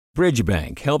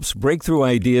Bridgebank helps breakthrough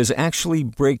ideas actually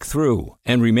break through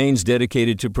and remains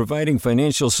dedicated to providing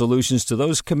financial solutions to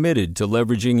those committed to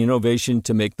leveraging innovation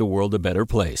to make the world a better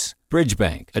place.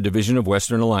 Bridgebank, a division of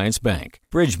Western Alliance Bank.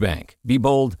 Bridgebank. Be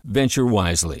bold, venture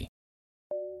wisely.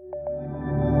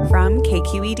 From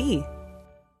KQED.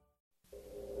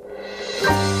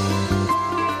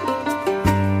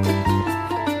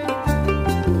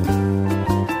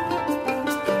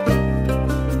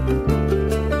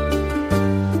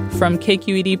 From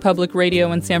KQED Public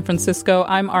Radio in San Francisco,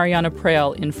 I'm Ariana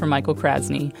Prael, in for Michael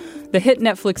Krasny. The hit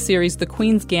Netflix series The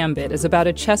Queen's Gambit is about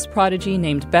a chess prodigy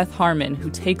named Beth Harmon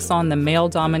who takes on the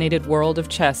male-dominated world of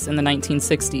chess in the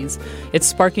 1960s. It's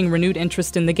sparking renewed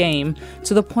interest in the game,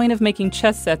 to the point of making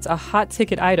chess sets a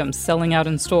hot-ticket item selling out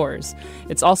in stores.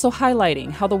 It's also highlighting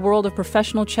how the world of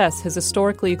professional chess has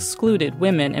historically excluded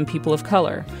women and people of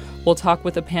color. We'll talk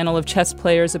with a panel of chess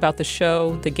players about the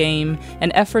show, the game,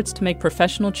 and efforts to make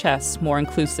professional chess more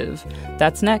inclusive.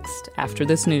 That's next, after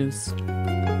this news.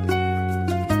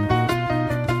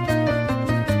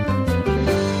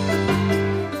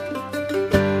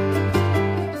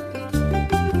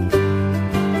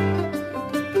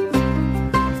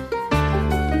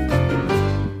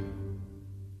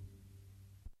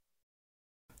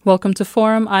 Welcome to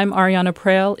Forum. I'm Ariana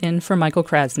Prael, in for Michael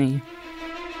Krasny.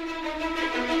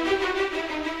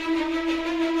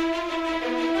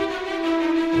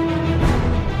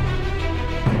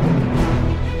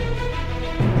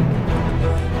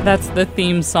 That's the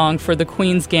theme song for The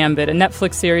Queen's Gambit, a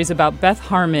Netflix series about Beth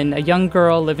Harmon, a young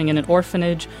girl living in an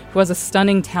orphanage who has a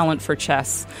stunning talent for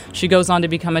chess. She goes on to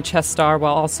become a chess star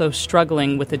while also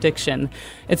struggling with addiction.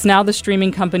 It's now the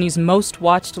streaming company's most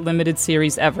watched limited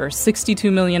series ever, 62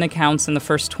 million accounts in the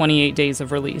first 28 days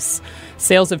of release.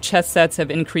 Sales of chess sets have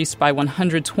increased by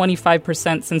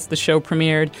 125% since the show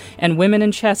premiered, and women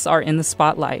in chess are in the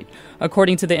spotlight.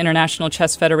 According to the International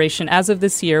Chess Federation, as of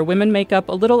this year, women make up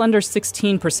a little under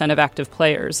 16% of active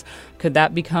players. Could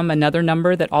that become another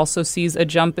number that also sees a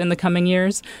jump in the coming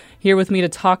years? Here with me to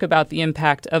talk about the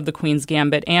impact of the Queen's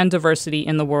Gambit and diversity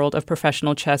in the world of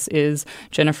professional chess is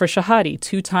Jennifer Shahade,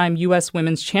 two-time U.S.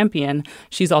 women's champion.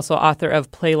 She's also author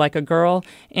of Play Like a Girl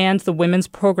and the women's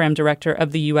program director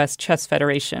of the U.S. Chess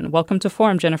Federation. Welcome to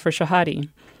Forum, Jennifer Shahade.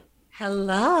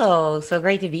 Hello. So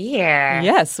great to be here.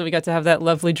 Yes, so we got to have that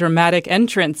lovely dramatic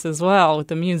entrance as well with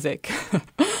the music.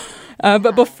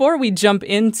 But before we jump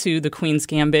into the Queen's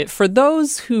Gambit, for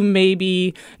those who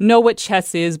maybe know what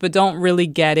chess is but don't really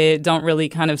get it, don't really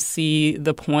kind of see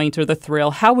the point or the thrill,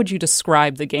 how would you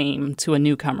describe the game to a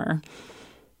newcomer?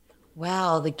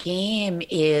 Well, the game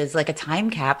is like a time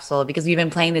capsule because we've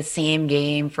been playing the same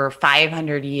game for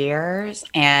 500 years.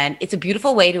 And it's a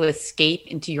beautiful way to escape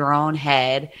into your own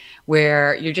head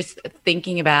where you're just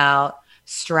thinking about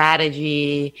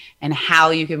strategy and how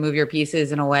you can move your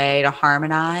pieces in a way to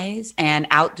harmonize and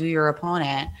outdo your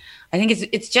opponent. I think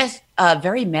it's just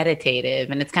very meditative,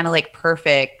 and it's kind of like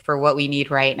perfect for what we need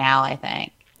right now, I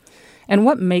think. And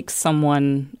what makes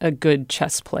someone a good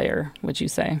chess player, would you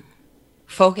say?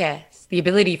 Focus, the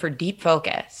ability for deep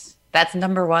focus. That's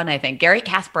number one, I think. Garry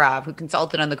Kasparov, who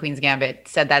consulted on The Queen's Gambit,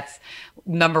 said that's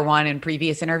number one in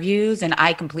previous interviews, and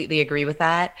I completely agree with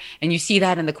that. And you see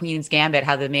that in The Queen's Gambit,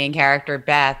 how the main character,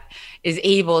 Beth, is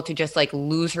able to just like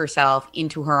lose herself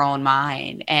into her own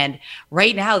mind. And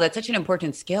right now, that's such an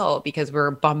important skill because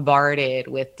we're bombarded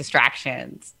with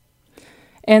distractions.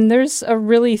 And there's a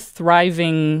really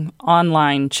thriving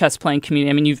online chess playing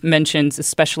community. I mean, you've mentioned,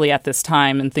 especially at this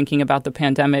time and thinking about the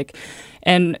pandemic.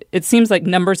 And it seems like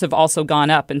numbers have also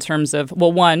gone up in terms of,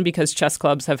 well, one, because chess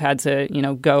clubs have had to,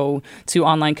 go to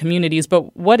online communities.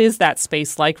 But what is that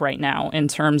space like right now in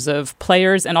terms of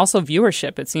players and also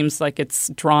viewership? It seems like it's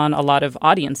drawn a lot of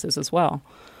audiences as well.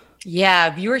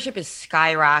 Yeah, viewership is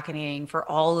skyrocketing for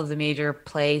all of the major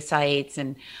play sites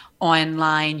and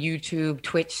online YouTube,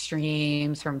 Twitch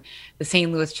streams, from the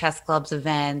St. Louis Chess Club's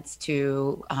events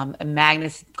to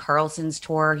Magnus Carlsen's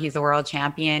tour. He's the world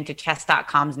champion, to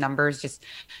chess.com's numbers just,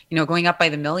 going up by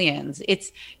the millions.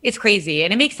 It's crazy.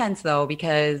 And it makes sense, though,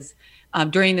 because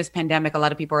during this pandemic, a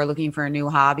lot of people are looking for a new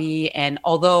hobby. And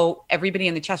although everybody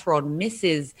in the chess world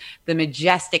misses the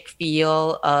majestic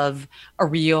feel of a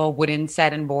real wooden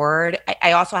set and board,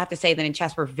 I also have to say that in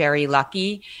chess, we're very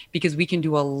lucky because we can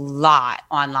do a lot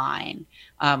online,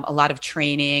 a lot of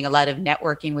training, a lot of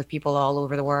networking with people all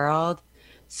over the world.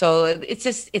 So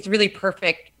it's really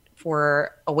perfect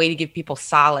for a way to give people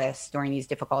solace during these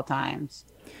difficult times.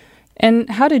 And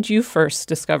how did you first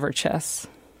discover chess?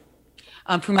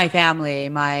 Through my family.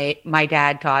 My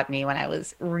dad taught me when I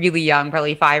was really young,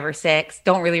 probably 5 or 6.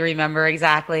 Don't really remember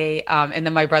exactly. And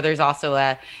then my brother's also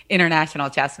a international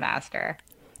chess master.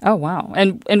 Oh, wow.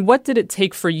 And what did it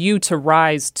take for you to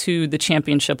rise to the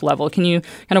championship level? Can you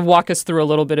kind of walk us through a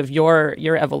little bit of your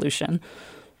evolution?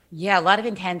 Yeah, a lot of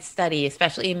intense study,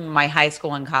 especially in my high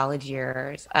school and college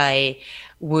years. I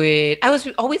was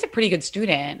always a pretty good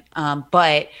student,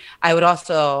 but I would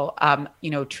also,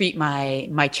 treat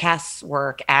my chess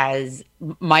work as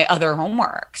my other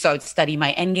homework. So I'd study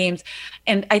my end games.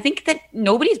 And I think that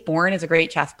nobody's born as a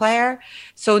great chess player.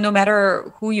 So no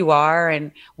matter who you are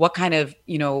and what kind of,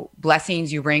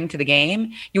 blessings you bring to the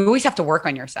game, you always have to work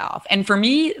on yourself. And for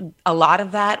me, a lot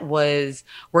of that was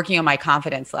working on my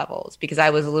confidence levels because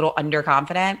I was a little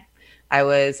underconfident. I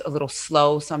was a little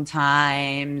slow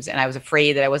sometimes, and I was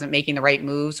afraid that I wasn't making the right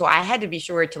move. So I had to be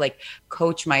sure to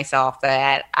coach myself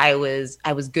that I was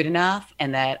good enough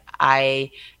and that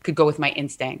I could go with my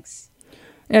instincts.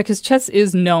 Yeah, because chess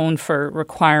is known for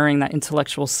requiring that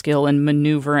intellectual skill and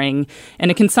maneuvering,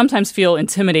 and it can sometimes feel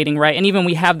intimidating, right? And even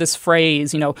we have this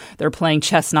phrase, they're playing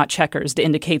chess, not checkers, to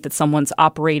indicate that someone's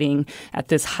operating at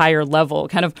this higher level.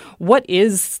 Kind of what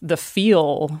is the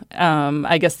feel,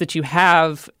 I guess, that you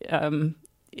have?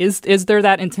 Is there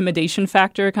that intimidation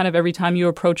factor kind of every time you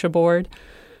approach a board?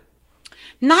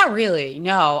 Not really,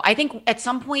 no. I think at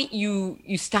some point you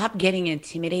stop getting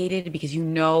intimidated because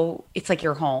it's like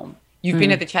your home. You've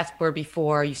been at the chessboard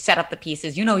before. You set up the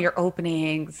pieces. You know your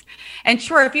openings. And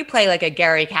sure, if you play like a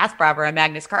Garry Kasparov or a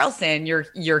Magnus Carlsen,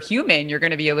 you're human. You're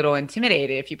going to be a little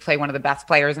intimidated if you play one of the best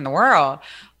players in the world.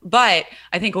 But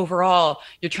I think overall,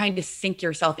 you're trying to sink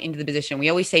yourself into the position. We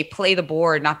always say play the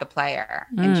board, not the player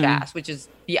in chess, which is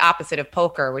the opposite of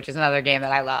poker, which is another game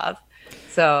that I love.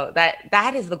 So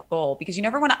that is the goal, because you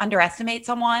never want to underestimate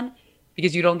someone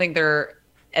because you don't think they're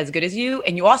as good as you,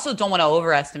 and you also don't want to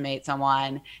overestimate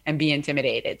someone and be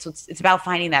intimidated. So it's about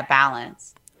finding that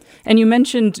balance. And you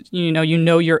mentioned, you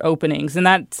know your openings, and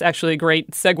that's actually a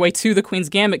great segue to the Queen's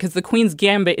Gambit, because the Queen's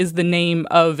Gambit is the name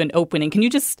of an opening. Can you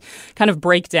just kind of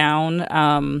break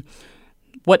down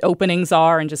what openings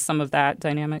are and just some of that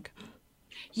dynamic?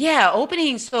 Yeah,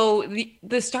 opening. So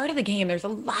the start of the game, there's a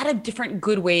lot of different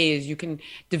good ways you can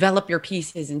develop your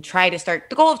pieces and try to start.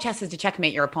 The goal of chess is to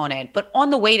checkmate your opponent. But on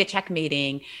the way to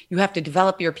checkmating, you have to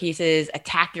develop your pieces,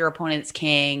 attack your opponent's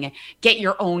king, get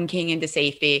your own king into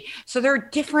safety. So there are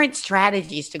different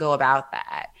strategies to go about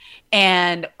that.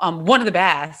 And one of the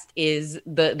best is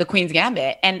the Queen's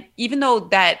Gambit. And even though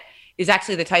that is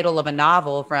actually the title of a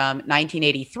novel from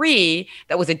 1983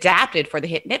 that was adapted for the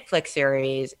hit Netflix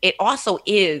series, it also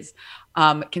is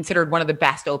considered one of the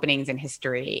best openings in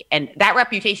history. And that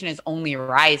reputation is only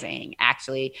rising,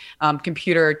 actually.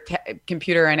 Computer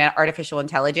and artificial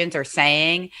intelligence are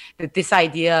saying that this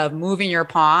idea of moving your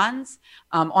pawns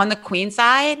on the queen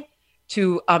side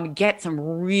to get some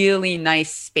really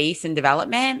nice space and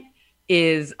development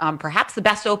is perhaps the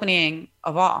best opening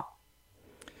of all.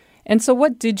 And so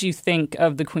what did you think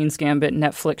of the Queen's Gambit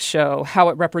Netflix show, how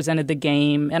it represented the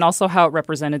game, and also how it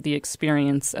represented the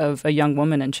experience of a young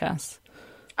woman in chess?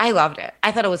 I loved it.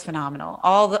 I thought it was phenomenal.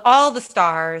 All the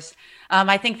stars.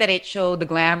 I think that it showed the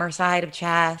glamour side of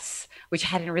chess, which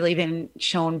hadn't really been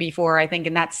shown before, I think,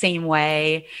 in that same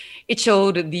way. It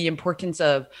showed the importance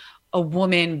of a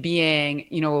woman being,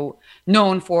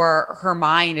 known for her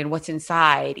mind and what's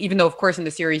inside, even though, of course, in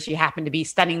the series, she happened to be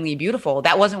stunningly beautiful.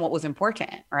 That wasn't what was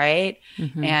important, right?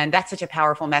 Mm-hmm. And that's such a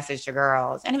powerful message to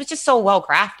girls. And it was just so well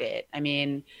crafted. I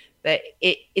mean, that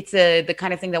it's the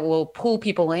kind of thing that will pull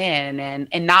people in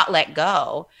and not let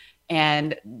go.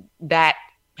 And that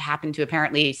happened to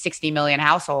apparently 60 million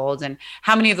households. And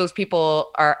how many of those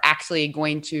people are actually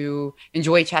going to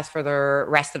enjoy chess for the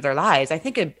rest of their lives? I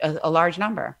think a large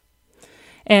number.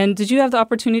 And did you have the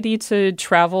opportunity to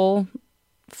travel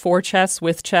for chess,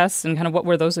 with chess, and kind of what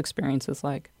were those experiences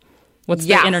like? What's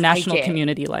the international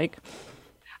community like?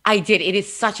 I did. It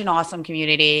is such an awesome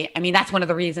community. I mean, that's one of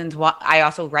the reasons why I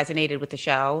also resonated with the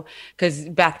show, because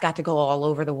Beth got to go all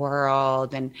over the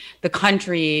world and the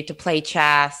country to play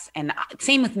chess. And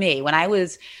same with me. When I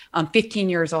was 15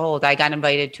 years old, I got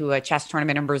invited to a chess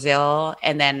tournament in Brazil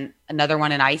and then another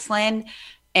one in Iceland.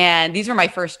 And these were my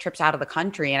first trips out of the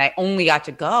country, and I only got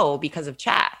to go because of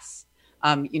chess.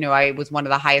 I was one of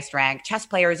the highest ranked chess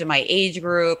players in my age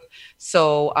group.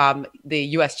 So the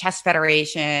U.S. Chess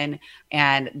Federation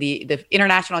and the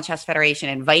International Chess Federation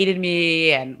invited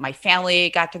me, and my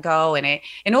family got to go, and it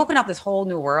opened up this whole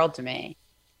new world to me.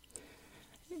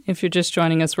 If you're just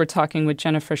joining us, we're talking with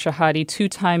Jennifer Shahade,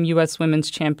 two-time U.S. women's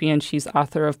champion. She's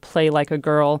author of Play Like a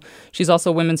Girl. She's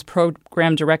also women's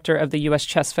program director of the U.S.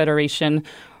 Chess Federation.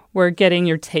 We're getting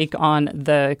your take on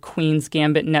the Queen's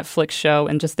Gambit Netflix show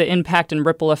and just the impact and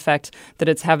ripple effect that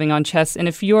it's having on chess. And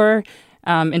if you're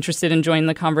interested in joining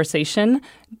the conversation,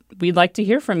 we'd like to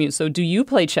hear from you. So do you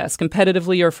play chess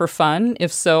competitively or for fun?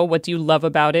 If so, what do you love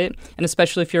about it? And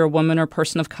especially if you're a woman or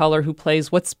person of color who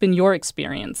plays, what's been your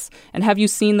experience? And have you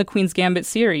seen the Queen's Gambit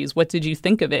series? What did you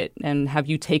think of it? And have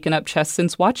you taken up chess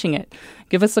since watching it?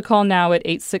 Give us a call now at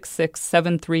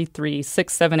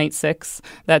 866-733-6786.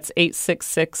 That's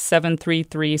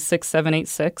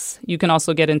 866-733-6786. You can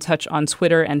also get in touch on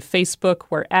Twitter and Facebook.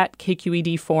 We're at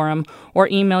KQED Forum, or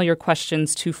email your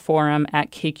questions to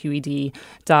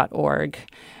forum@kqed.org.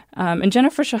 And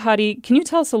Jennifer Shahade, can you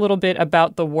tell us a little bit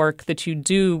about the work that you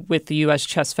do with the U.S.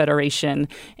 Chess Federation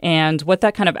and what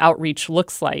that kind of outreach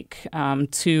looks like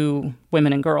to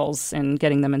women and girls and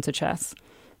getting them into chess?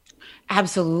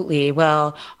 Absolutely.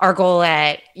 Well, our goal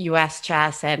at U.S.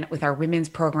 Chess and with our women's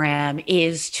program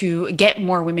is to get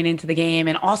more women into the game,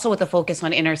 and also with a focus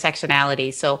on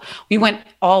intersectionality. So we want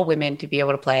all women to be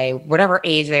able to play, whatever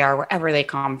age they are, wherever they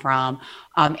come from.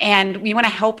 And we want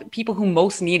to help people who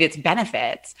most need its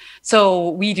benefits.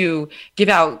 So we do give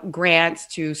out grants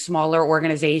to smaller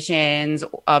organizations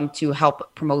to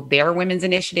help promote their women's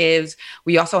initiatives.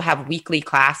 We also have weekly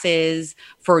classes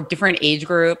for different age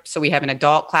groups. So we have an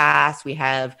adult class, we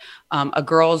have a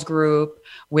girls group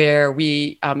where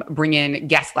we bring in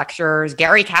guest lecturers.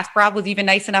 Gary Kasparov was even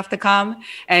nice enough to come,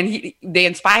 and they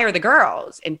inspire the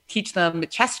girls and teach them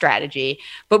chess strategy.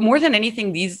 But more than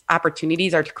anything, these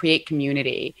opportunities are to create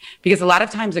community, because a lot of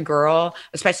times a girl,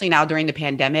 especially now during the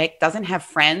pandemic, doesn't have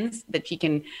friends that she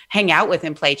can hang out with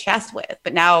and play chess with.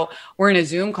 But now we're in a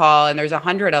Zoom call and there's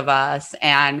 100 of us,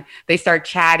 and they start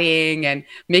chatting and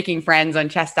making friends on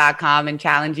chess.com and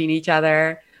challenging each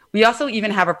other. We also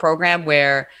even have a program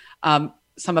where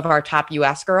some of our top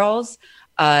U.S. girls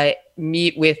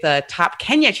meet with top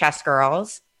Kenya chess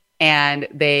girls, and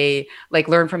they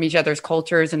learn from each other's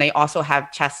cultures, and they also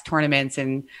have chess tournaments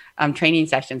and training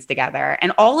sessions together.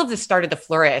 And all of this started to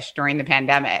flourish during the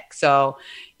pandemic. So,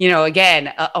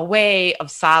 again, a way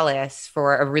of solace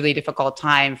for a really difficult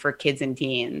time for kids and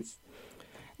teens.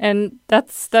 And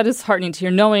that is heartening to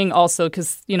hear, knowing also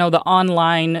because, the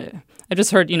online, I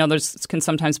just heard, there's can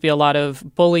sometimes be a lot of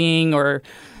bullying or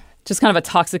just kind of a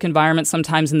toxic environment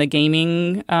sometimes in the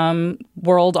gaming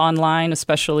world online,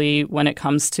 especially when it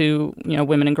comes to,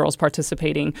 women and girls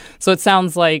participating. So it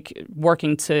sounds like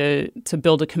working to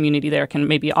build a community there can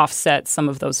maybe offset some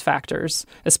of those factors,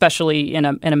 especially in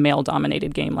a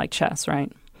male-dominated game like chess,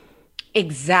 right?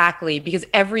 Exactly, because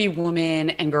every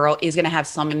woman and girl is going to have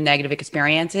some negative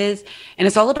experiences, and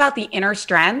it's all about the inner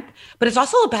strength, but it's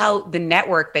also about the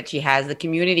network that she has, the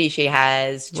community she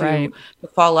has to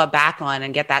follow back on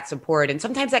and get that support. And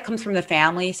sometimes that comes from the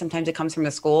family, sometimes it comes from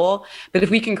the school. But if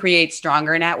we can create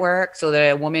stronger networks so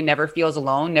that a woman never feels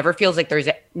alone, never feels like there's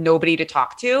nobody to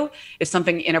talk to if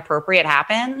something inappropriate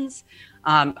happens,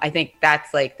 I think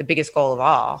that's the biggest goal of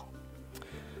all.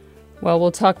 Well,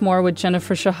 we'll talk more with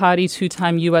Jennifer Shahade,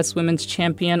 two-time U.S. women's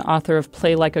champion, author of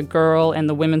Play Like a Girl, and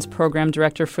the women's program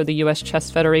director for the U.S. Chess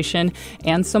Federation,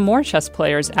 and some more chess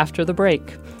players after the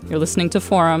break. You're listening to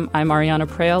Forum. I'm Ariana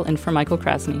Prael, in for Michael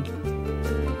Krasny.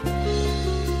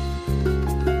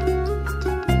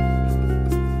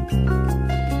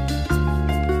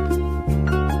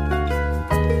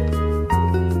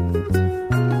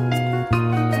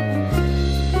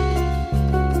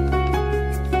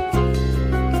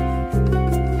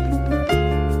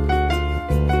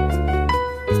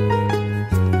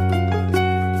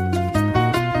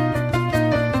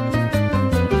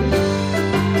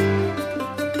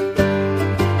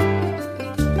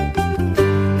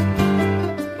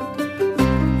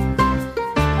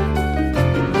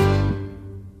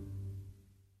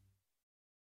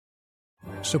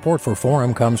 Support for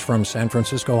Forum comes from San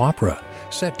Francisco Opera.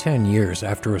 Set 10 years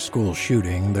after a school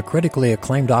shooting, the critically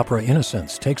acclaimed opera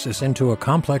Innocence takes us into a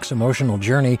complex emotional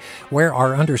journey where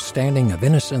our understanding of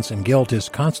innocence and guilt is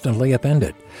constantly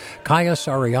upended. Kaya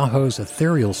Sariaho's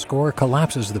ethereal score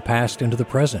collapses the past into the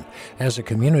present as a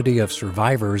community of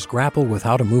survivors grapple with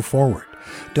how to move forward.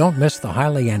 Don't miss the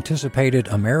highly anticipated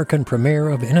American premiere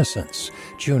of Innocence,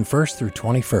 June 1st through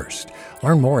 21st.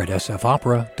 Learn more at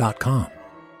sfopera.com.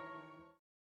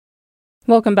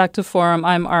 Welcome back to Forum.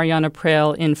 I'm Ariana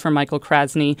Prael, in for Michael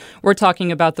Krasny. We're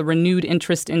talking about the renewed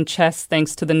interest in chess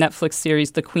thanks to the Netflix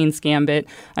series The Queen's Gambit.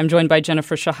 I'm joined by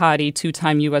Jennifer Shahade,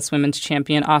 two-time U.S. women's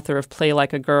champion, author of Play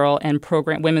Like a Girl, and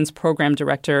women's program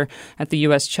director at the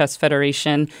U.S. Chess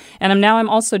Federation. And I'm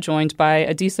also joined by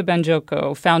Adisa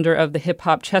Banjoko, founder of the Hip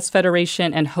Hop Chess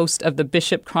Federation and host of the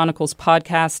Bishop Chronicles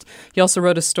podcast. He also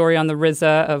wrote a story on the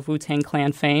RZA of Wu-Tang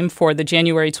Clan fame for the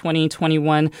January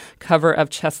 2021 cover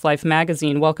of Chess Life magazine.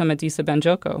 Welcome, Adisa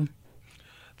Banjoko.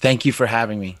 Thank you for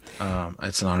having me.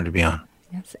 It's an honor to be on.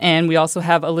 Yes. And we also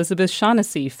have Elizabeth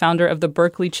Shaughnessy, founder of the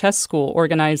Berkeley Chess School,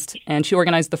 she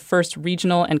organized the first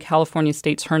regional and California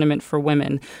state tournament for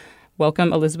women.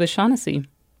 Welcome, Elizabeth Shaughnessy.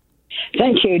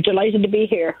 Thank you. Delighted to be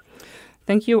here.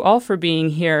 Thank you all for being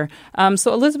here.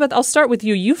 So, Elizabeth, I'll start with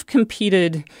you. You've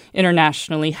competed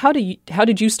internationally. How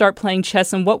did you start playing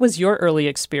chess, and what was your early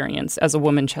experience as a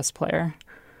woman chess player?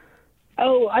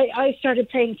 Oh, I started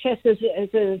playing chess as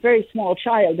a very small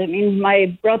child. I mean,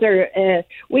 my brother,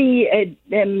 we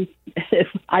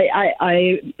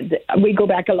go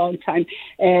back a long time.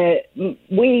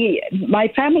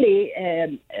 My family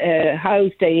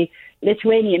housed a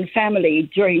Lithuanian family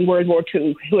during World War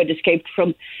II who had escaped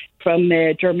from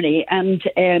Germany, and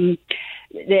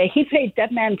that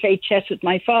man played chess with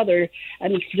my father,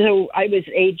 and so I was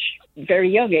very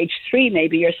young, age 3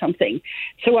 maybe or something.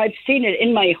 So I've seen it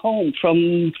in my home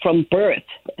from birth.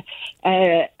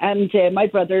 And my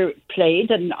brother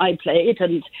played and I played,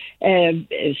 and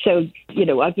so,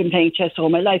 I've been playing chess all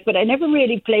my life, but I never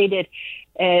really played it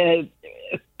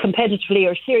competitively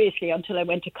or seriously until I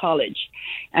went to college.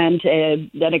 And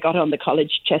then I got on the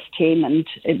college chess team, and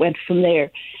it went from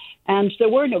there. And there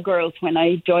were no girls when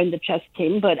I joined the chess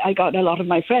team, but I got a lot of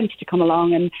my friends to come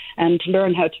along and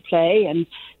learn how to play, and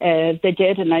they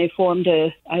did. And I formed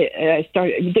there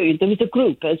was a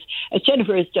group, as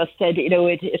Jennifer has just said.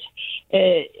 It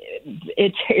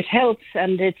helps,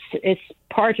 and it's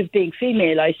part of being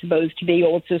female, I suppose, to be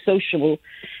also sociable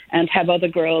and have other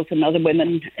girls and other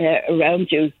women around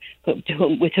you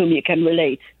with whom you can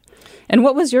relate. And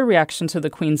what was your reaction to the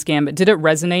Queen's Gambit? Did it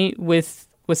resonate with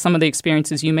some of the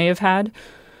experiences you may have had?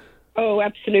 Oh,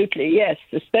 absolutely, yes.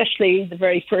 Especially the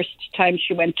very first time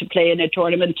she went to play in a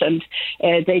tournament, and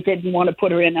they didn't want to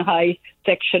put her in a high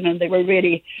section, and they were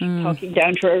really talking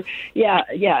down to her. Yeah,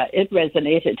 it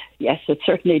resonated. Yes, it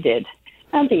certainly did.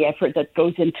 And the effort that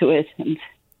goes into it, and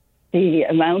the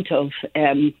amount of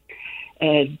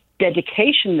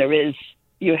dedication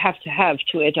you have to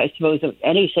it, I suppose, of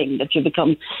anything that you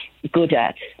become good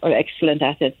at or excellent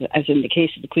at it, as in the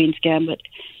case of the Queen's Gambit.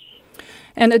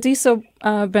 And Adisa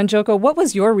Banjoko, what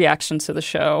was your reaction to the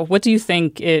show? What do you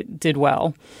think it did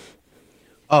well?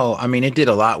 Oh, I mean, it did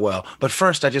a lot well. But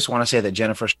first, I just want to say that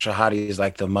Jennifer Shahade is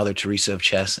like the Mother Teresa of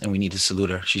chess, and we need to salute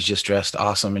her. She's just dressed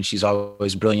awesome, and she's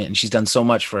always brilliant, and she's done so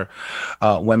much for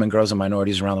women, girls, and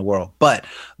minorities around the world. But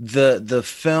the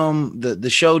film, the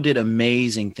show did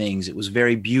amazing things. It was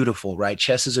very beautiful, right?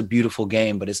 Chess is a beautiful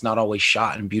game, but it's not always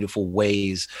shot in beautiful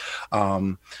ways.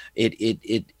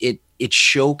 It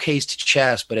showcased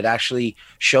chess, but it actually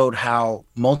showed how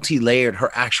multi-layered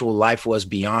her actual life was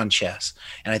beyond chess.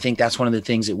 And I think that's one of the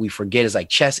things that we forget is like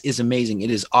chess is amazing. It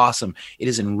is awesome. It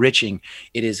is enriching.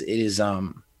 It is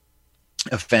a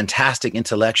fantastic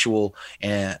intellectual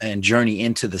and journey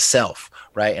into the self,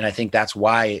 right? And I think that's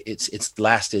why it's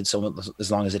lasted so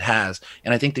as long as it has.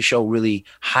 And I think the show really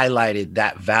highlighted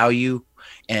that value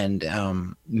and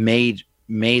made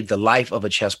the life of a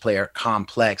chess player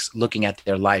complex, looking at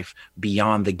their life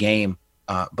beyond the game,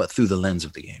 but through the lens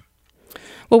of the game.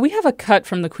 Well, we have a cut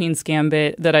from the Queen's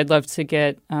Gambit that I'd love to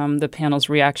get the panel's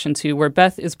reaction to, where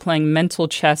Beth is playing mental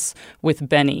chess with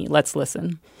Benny. Let's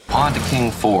listen. Pawn to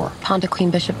king 4. Pawn to queen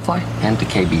bishop 4. N to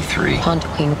kb 3. Pawn to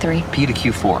queen 3. P to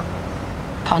q4.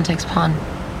 Pawn takes pawn.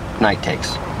 Knight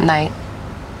takes. Knight.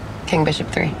 King bishop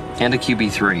 3. N to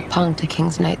qb 3. Pawn to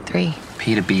king's knight 3.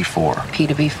 P to b4. P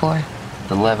to b4.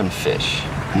 11 fish.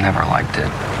 Never liked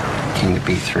it. King to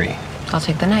b3. I'll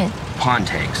take the knight. Pawn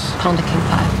takes. Pawn to king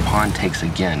 5. Pawn takes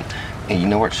again. And you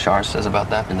know what Char says about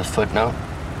that in the footnote?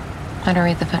 I don't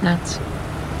read the footnotes.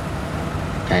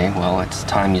 Okay, well, it's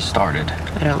time you started.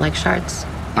 I don't like shards.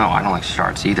 No, I don't like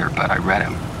Shards either, but I read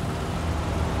him.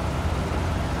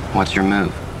 What's your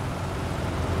move?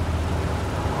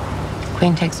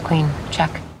 Queen takes queen.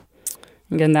 Check.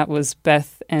 Again, that was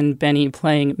Beth and Benny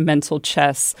playing mental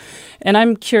chess. And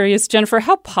I'm curious, Jennifer,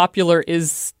 how popular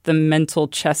is the mental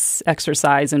chess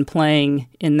exercise and playing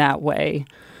in that way?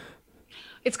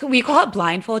 We call it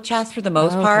blindfold chess for the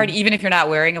most part. Even if you're not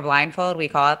wearing a blindfold, we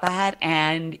call it that.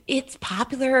 And it's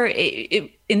popular.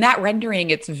 In that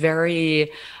rendering, it's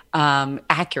very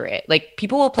accurate. Like,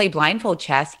 people will play blindfold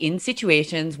chess in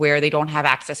situations where they don't have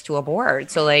access to a board.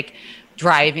 So like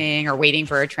driving or waiting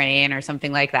for a train or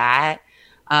something like that.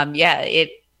 And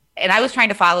I was trying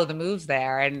to follow the moves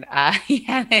there, and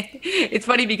it's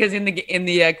funny because in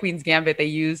the Queen's Gambit they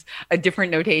use a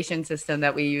different notation system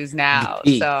that we use now.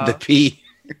 The P.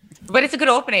 But it's a good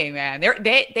opening, man.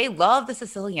 They love the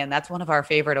Sicilian. That's one of our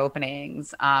favorite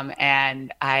openings.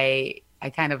 And I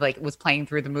kind of like was playing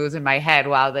through the moves in my head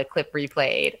while the clip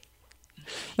replayed.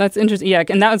 That's interesting. Yeah,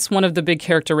 and that's one of the big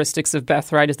characteristics of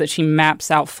Beth, right, is that she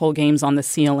maps out full games on the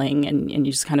ceiling, and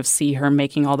you just kind of see her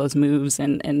making all those moves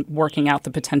and working out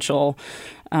the potential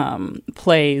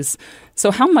plays.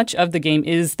 So how much of the game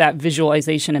is that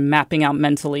visualization and mapping out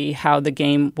mentally how the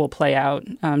game will play out?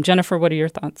 Jennifer, what are your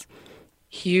thoughts?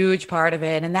 Huge part of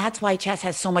it. And that's why chess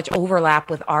has so much overlap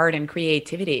with art and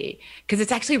creativity, because it's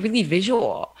actually really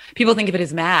visual. People think of it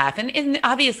as math. And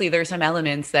obviously, there's some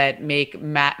elements that make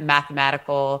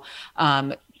mathematical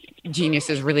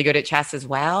geniuses really good at chess as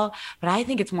well. But I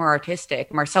think it's more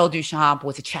artistic. Marcel Duchamp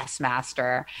was a chess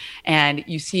master. And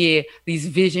you see these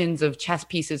visions of chess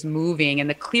pieces moving. And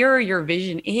the clearer your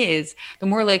vision is, the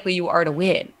more likely you are to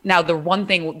win. Now, the one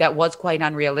thing that was quite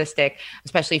unrealistic,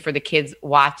 especially for the kids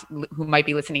who might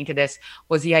be listening to this,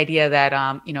 was the idea that,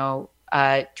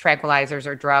 tranquilizers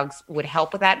or drugs would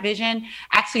help with that vision.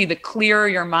 Actually, the clearer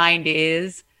your mind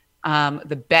is,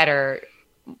 the better,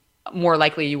 more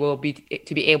likely you will be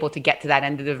to be able to get to that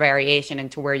end of the variation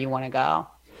and to where you want to go.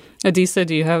 Adisa,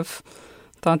 do you have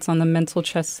thoughts on the mental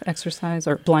chess exercise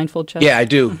or blindfold chess? Yeah, I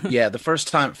do. Yeah,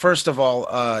 first of all,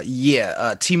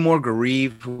 Timur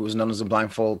Gareev, who was known as the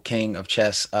blindfold king of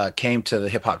chess, came to the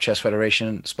Hip Hop Chess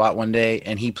Federation spot one day,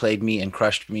 and he played me and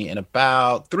crushed me in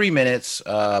about 3 minutes,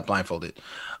 blindfolded.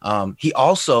 He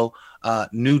also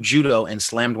knew judo and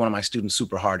slammed one of my students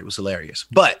super hard. It was hilarious.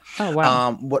 But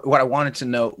what I wanted to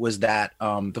note was that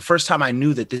the first time I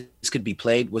knew that this could be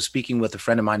played was speaking with a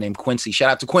friend of mine named Quincy.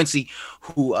 Shout out to Quincy,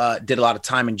 who did a lot of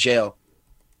time in jail.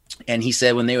 And he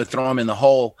said when they would throw him in the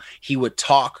hole, he would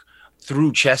talk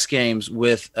through chess games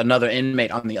with another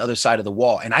inmate on the other side of the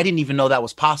wall. And I didn't even know that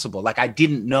was possible. Like, I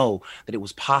didn't know that it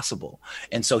was possible.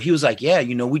 And so he was like, yeah,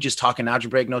 we just talk in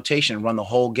algebraic notation and run the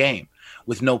whole game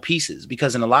with no pieces,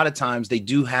 because in a lot of times they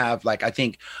do have, like, I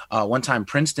think one time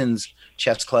Princeton's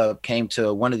chess club came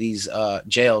to one of these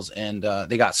jails, and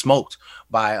they got smoked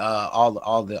by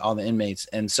all the inmates.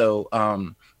 And so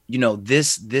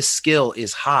this skill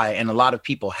is high, and a lot of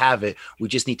people have it. We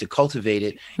just need to cultivate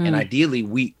it. And ideally,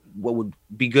 what would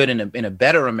be good in a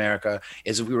better America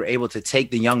is if we were able to take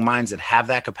the young minds that have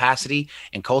that capacity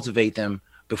and cultivate them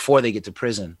before they get to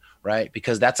prison, right?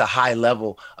 Because that's a high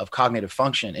level of cognitive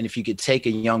function. And if you could take a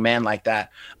young man like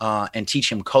that and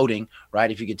teach him coding, right?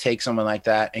 If you could take someone like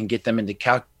that and get them into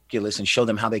calculus and show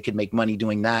them how they could make money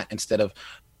doing that instead of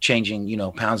changing,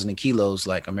 pounds into kilos,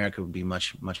 like, America would be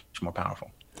much, much more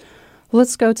powerful.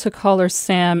 Let's go to caller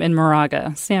Sam in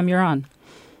Moraga. Sam, you're on.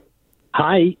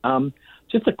 Hi.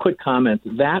 Just a quick comment.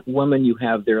 That woman you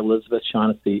have there, Elizabeth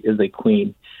Shaughnessy, is a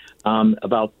queen.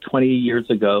 About 20 years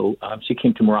ago, she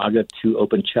came to Moraga to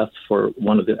open chess for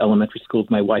one of the elementary schools.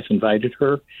 My wife invited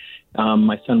her.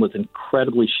 My son was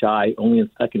incredibly shy, only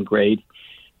in second grade,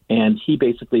 and he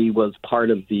basically was part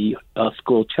of the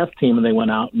school chess team, and they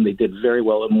went out and they did very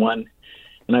well and won.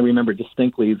 And I remember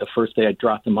distinctly the first day I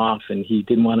dropped him off, and he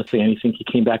didn't want to say anything. He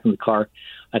came back in the car.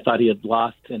 I thought he had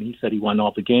lost, and he said he won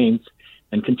all the games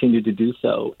and continued to do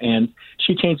so. And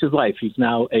she changed his life. He's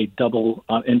now a double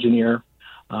engineer,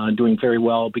 doing very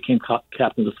well, became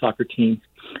captain of the soccer team,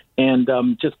 and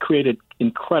just created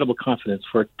incredible confidence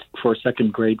for a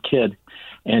second grade kid.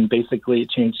 And basically it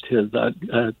changed his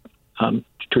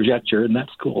trajectory in that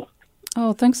school.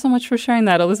 Oh, thanks so much for sharing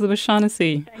that, Elizabeth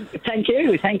Shaughnessy. Thank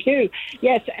you.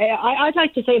 Yes, I'd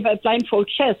like to say about blindfold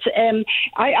chess.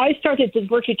 I started the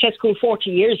Berkeley Chess School 40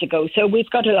 years ago, so we've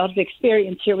got a lot of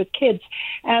experience here with kids.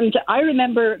 And I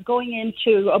remember going in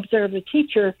to observe a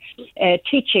teacher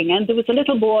teaching, and there was a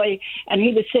little boy, and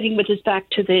he was sitting with his back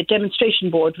to the demonstration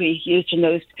board we used in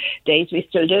those days, we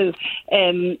still do.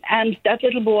 And that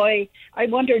little boy, I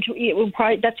wondered,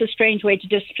 why that's a strange way to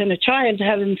discipline a child, to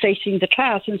have him facing the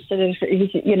class instead of,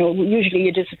 usually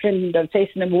you discipline them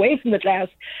facing them away from the class.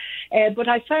 But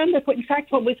I found that, in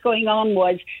fact, what was going on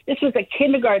was, this was a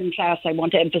kindergarten class, I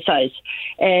want to emphasize.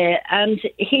 And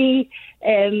he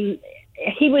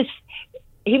was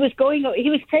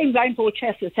playing blindfold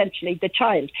chess, essentially, the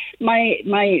child.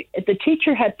 The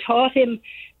teacher had taught him,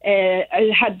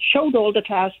 had showed all the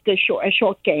class a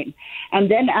short game, and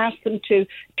then asked them to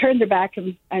turn their back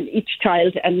and each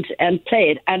child and play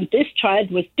it. And this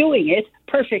child was doing it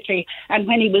perfectly. And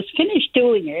when he was finished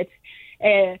doing it,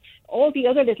 all the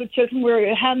other little children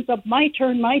were hands up, my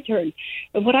turn.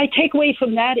 And what I take away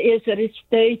from that is that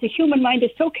the human mind is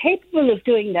so capable of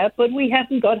doing that, but we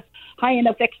haven't got high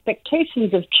enough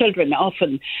expectations of children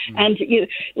often. And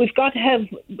we've got to have,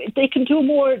 they can do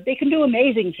more, they can do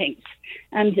amazing things.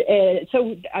 And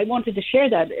so I wanted to share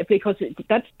that, because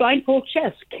that's blindfold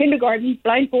chess, kindergarten,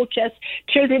 blindfold chess,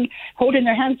 children holding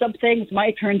their hands up saying, it's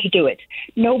my turn to do it.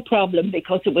 No problem,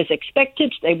 because it was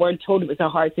expected. They weren't told it was a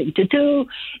hard thing to do.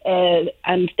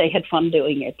 and they had fun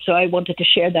doing it. So I wanted to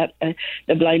share that,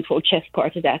 the blindfold chess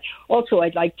part of that. Also,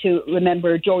 I'd like to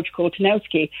remember George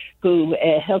Kotanowski, who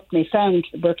helped me found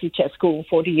the Berkeley Chess School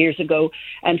 40 years ago,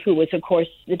 and who was, of course,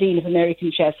 the Dean of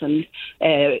American Chess and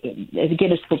the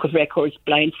Guinness Book of Records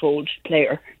blindfold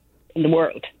player in the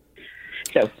world.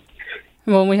 So.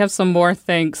 Well, we have some more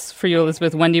thanks for you,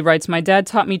 Elizabeth. Wendy writes, my dad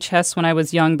taught me chess when I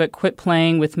was young, but quit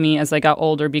playing with me as I got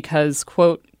older because,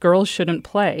 quote, girls shouldn't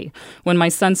play. When my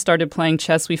son started playing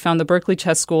chess, we found the Berkeley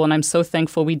Chess School, and I'm so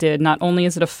thankful we did. Not only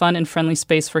is it a fun and friendly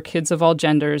space for kids of all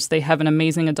genders, they have an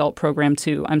amazing adult program,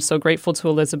 too. I'm so grateful to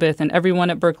Elizabeth and everyone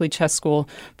at Berkeley Chess School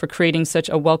for creating such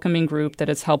a welcoming group that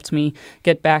has helped me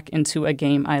get back into a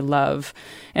game I love.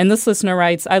 And this listener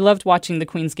writes, I loved watching The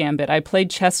Queen's Gambit. I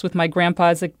played chess with my grandpa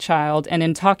as a child, and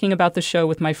in talking about the show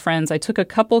with my friends, I took a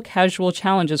couple casual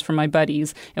challenges from my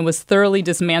buddies and was thoroughly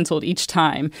dismantled each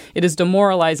time. It is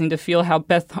demoralizing to feel how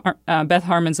Beth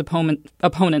Harmon's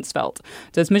opponents felt.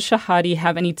 Does Ms. Shahade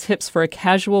have any tips for a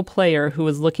casual player who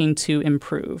is looking to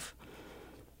improve?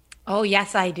 Oh,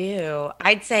 yes, I do.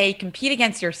 I'd say compete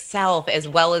against yourself as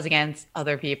well as against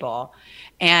other people.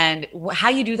 And how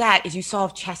you do that is you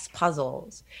solve chess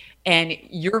puzzles. And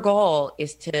your goal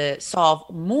is to solve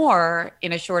more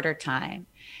in a shorter time.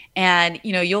 And,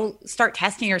 you'll start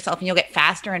testing yourself and you'll get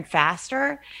faster and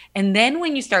faster. And then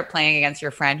when you start playing against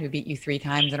your friend who beat you 3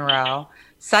 times in a row,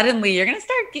 suddenly you're going to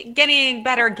start getting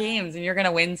better games and you're going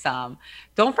to win some.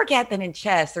 Don't forget that in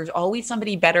chess, there's always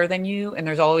somebody better than you and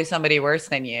there's always somebody worse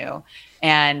than you.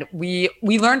 And we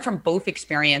learn from both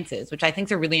experiences, which I think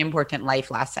is a really important life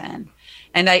lesson.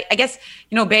 And I guess,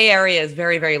 Bay Area is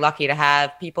very, very lucky to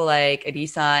have people like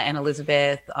Adisa and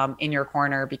Elizabeth in your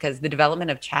corner, because the development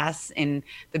of chess in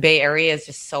the Bay Area is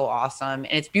just so awesome.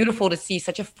 And it's beautiful to see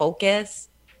such a focus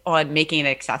on making it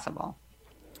accessible.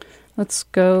 Let's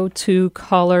go to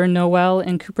caller Noelle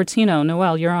in Cupertino.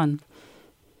 Noelle, you're on.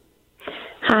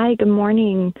 Hi, good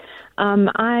morning.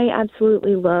 I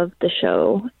absolutely love the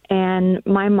show, and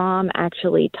my mom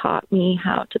actually taught me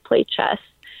how to play chess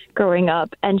growing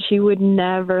up, and she would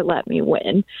never let me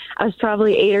win. I was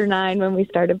probably 8 or 9 when we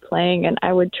started playing, and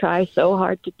I would try so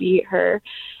hard to beat her,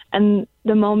 and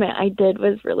the moment I did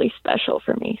was really special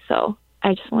for me, so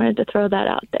I just wanted to throw that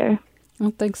out there.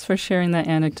 Well, thanks for sharing that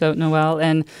anecdote, Noelle.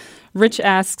 And Rich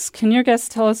asks, can your guests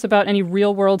tell us about any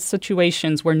real-world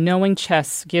situations where knowing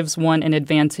chess gives one an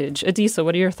advantage? Adisa,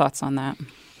 what are your thoughts on that?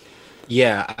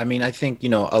 Yeah, I mean, I think, a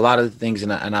lot of the things,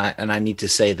 and I need to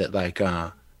say that, like,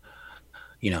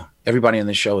 everybody on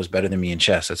the show is better than me in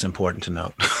chess. That's important to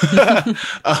note.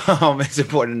 It's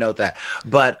important to note that.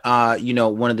 But,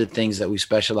 one of the things that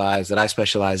I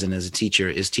specialize in as a teacher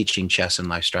is teaching chess and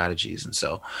life strategies. And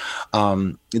so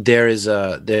there is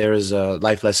a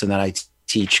life lesson that I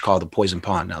teach called the poison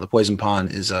pawn. Now, the poison pawn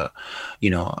is a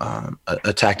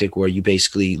tactic where you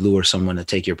basically lure someone to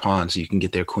take your pawn so you can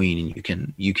get their queen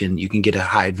and you can get a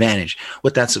high advantage.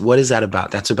 What is that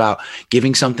about? That's about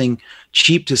giving something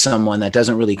cheap to someone that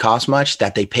doesn't really cost much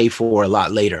that they pay for a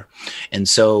lot later. And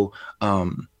so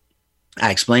I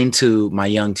explained to my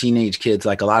young teenage kids,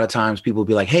 like, a lot of times people will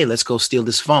be like, hey, let's go steal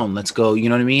this phone. Let's go, you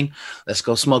know what I mean? Let's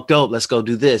go smoke dope. Let's go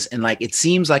do this. And like, it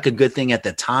seems like a good thing at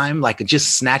the time, like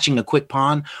just snatching a quick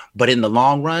pawn. But in the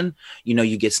long run,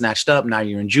 you get snatched up. Now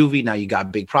you're in juvie. Now you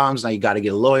got big problems. Now you got to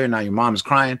get a lawyer. Now your mom's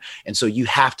crying. And so you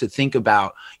have to think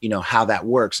about, how that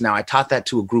works. Now, I taught that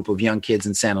to a group of young kids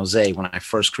in San Jose when I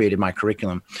first created my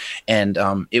curriculum. And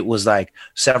it was like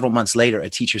several months later, a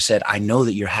teacher said, I know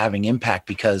that you're having impact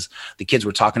because the kids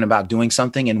were talking about doing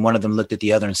something, and one of them looked at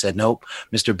the other and said, nope,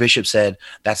 Mr. Bishop said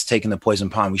that's taking the poison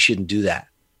pawn. We shouldn't do that.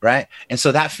 Right. And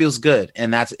so that feels good.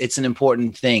 And it's an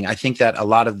important thing. I think that a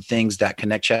lot of the things that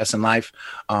connect chess and life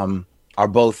are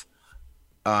both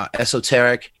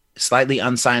esoteric, slightly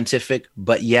unscientific,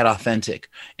 but yet authentic.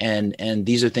 And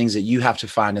these are things that you have to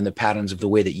find in the patterns of the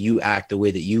way that you act, the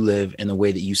way that you live, and the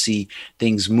way that you see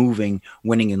things moving,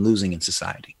 winning and losing in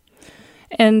society.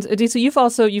 And Adisa,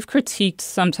 you've critiqued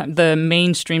sometimes the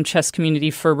mainstream chess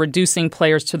community for reducing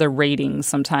players to their ratings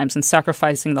sometimes and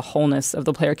sacrificing the wholeness of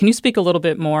the player. Can you speak a little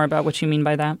bit more about what you mean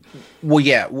by that? Well,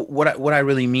 yeah. What I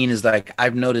really mean is, like,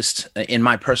 I've noticed in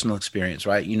my personal experience,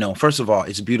 right? First of all,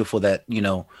 it's beautiful that,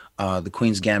 the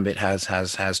Queen's Gambit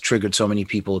has triggered so many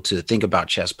people to think about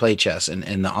chess, play chess, and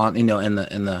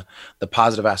the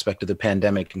positive aspect of the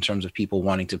pandemic in terms of people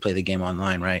wanting to play the game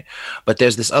online, right? But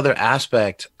there's this other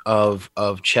aspect of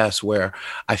chess where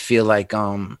I feel like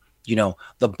the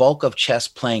bulk of chess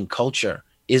playing culture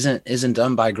isn't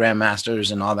done by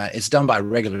grandmasters and all that. It's done by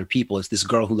regular people. It's this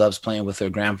girl who loves playing with her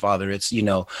grandfather. It's,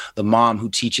 the mom who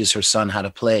teaches her son how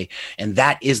to play. And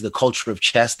that is the culture of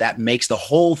chess that makes the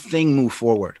whole thing move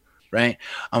forward. right?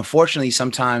 Unfortunately,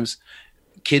 sometimes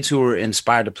kids who are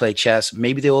inspired to play chess,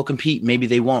 maybe they will compete, maybe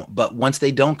they won't. But once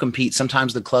they don't compete,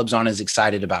 sometimes the clubs aren't as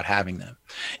excited about having them.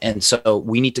 And so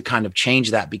we need to kind of change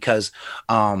that because,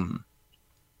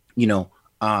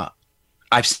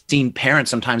 I've seen parents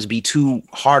sometimes be too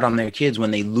hard on their kids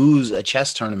when they lose a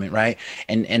chess tournament, right?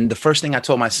 And the first thing I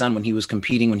told my son when he was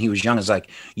competing, when he was young, is like,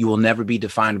 you will never be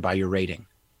defined by your rating,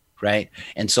 right?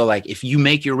 And so like, if you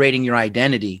make your rating your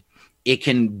identity, it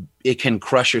can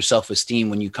crush your self-esteem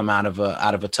when you come out of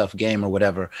a tough game or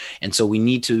whatever. And so we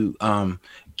need to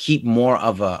keep more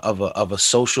of a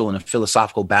social and a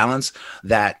philosophical balance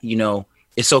that,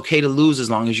 it's okay to lose as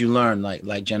long as you learn,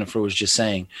 like Jennifer was just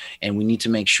saying. And we need to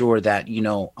make sure that,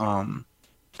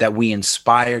 that we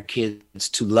inspire kids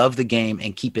to love the game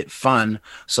and keep it fun,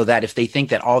 so that if they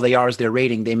think that all they are is their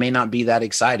rating, they may not be that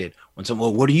excited. When someone,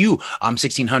 well, what are you? I'm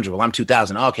 1600. Well, I'm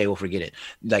 2000. Okay, well, forget it.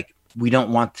 Like, we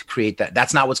don't want to create that.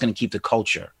 That's not what's going to keep the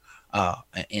culture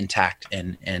intact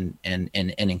and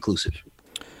inclusive.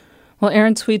 Well,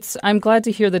 Aaron tweets, I'm glad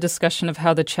to hear the discussion of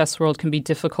how the chess world can be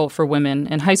difficult for women.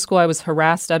 In high school, I was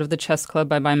harassed out of the chess club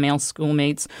by my male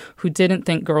schoolmates who didn't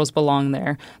think girls belonged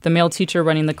there. The male teacher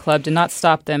running the club did not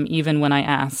stop them even when I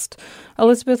asked.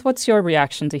 Elizabeth, what's your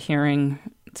reaction to hearing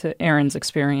to Aaron's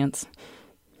experience?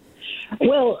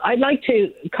 Well, I'd like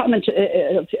to comment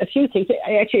a few things.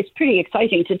 Actually, it's pretty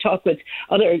exciting to talk with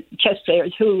other chess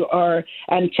players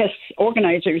and chess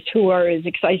organizers who are as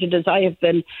excited as I have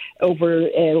been over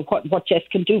what chess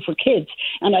can do for kids.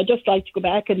 And I'd just like to go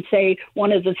back and say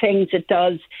one of the things it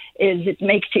does is it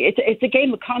makes you, it's a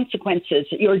game of consequences.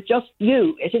 You're just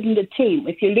you. It isn't a team.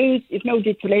 If you lose, you've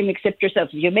nobody to blame except yourself.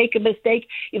 If you make a mistake,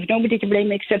 you've nobody to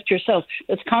blame except yourself.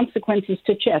 There's consequences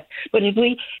to chess. But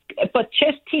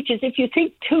chess teaches, if you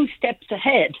think 2 steps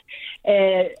ahead,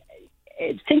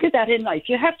 think of that in life.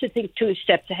 You have to think 2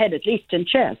 steps ahead, at least in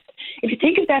chess. If you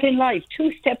think of that in life,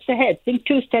 2 steps ahead, think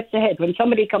 2 steps ahead. When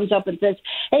somebody comes up and says,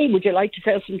 hey, would you like to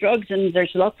sell some drugs and there's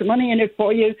lots of money in it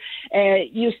for you,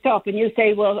 you stop and you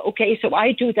say, well, okay, so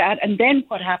I do that, and then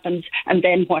what happens, and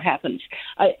then what happens.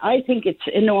 I think it's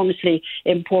enormously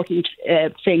important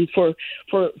thing for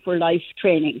life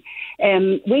training.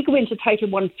 We go into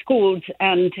Title I schools,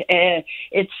 and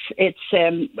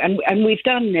and we've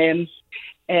done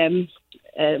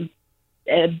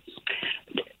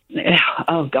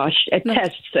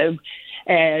tests. So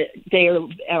they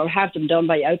have them done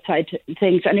by outside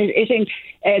things, and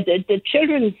the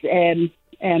children's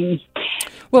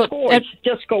scores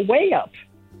just go way up.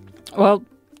 Well,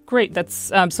 great.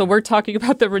 That's so we're talking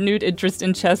about the renewed interest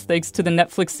in chess thanks to the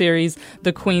Netflix series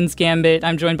The Queen's Gambit.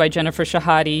 I'm joined by Jennifer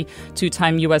Shahade,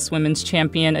 2-time U.S. women's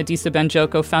champion, Adisa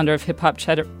Banjoko, founder of Hip Hop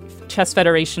Chess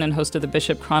Federation and host of the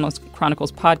Bishop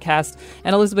Chronicles podcast,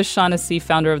 and Elizabeth Shaughnessy,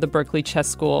 founder of the Berkeley Chess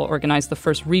School, organized the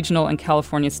first regional and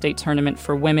California state tournament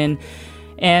for women.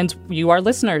 And you, our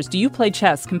listeners, do you play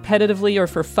chess competitively or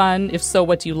for fun? If so,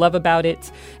 what do you love about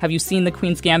it? Have you seen the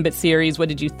Queen's Gambit series? What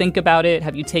did you think about it?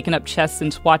 Have you taken up chess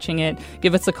since watching it?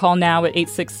 Give us a call now at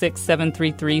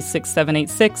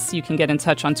 866-733-6786. You can get in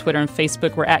touch on Twitter and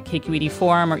Facebook. We're at KQED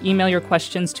Forum, or email your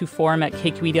questions to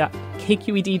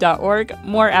forum@kqed.org.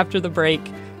 More after the break.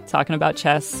 Talking about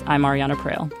chess, I'm Ariana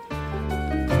Prale.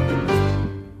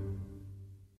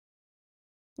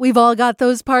 We've all got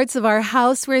those parts of our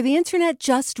house where the internet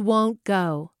just won't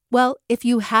go. Well, if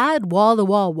you had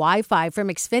wall-to-wall Wi-Fi from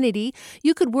Xfinity,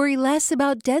 you could worry less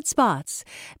about dead spots.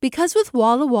 Because with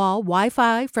wall-to-wall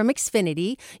Wi-Fi from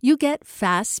Xfinity, you get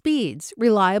fast speeds,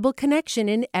 reliable connection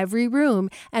in every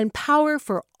room, and power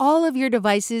for all of your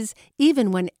devices, even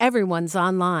when everyone's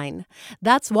online.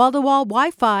 That's wall-to-wall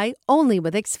Wi-Fi only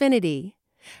with Xfinity.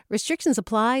 Restrictions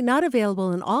apply, not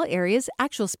available in all areas.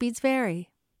 Actual speeds vary.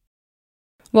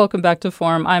 Welcome back to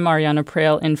Forum. I'm Ariana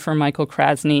Prale, in for Michael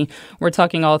Krasny. We're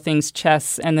talking all things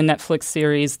chess and the Netflix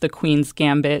series, The Queen's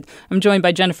Gambit. I'm joined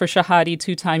by Jennifer Shahade,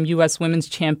 2-time U.S. women's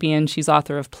champion. She's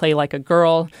author of Play Like a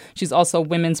Girl. She's also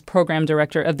women's program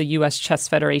director of the U.S. Chess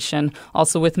Federation.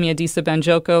 Also with me, Adisa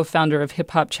Banjoko, founder of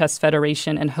Hip Hop Chess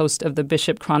Federation and host of the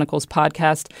Bishop Chronicles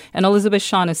podcast, and Elizabeth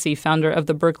Shaughnessy, founder of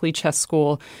the Berkeley Chess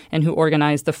School and who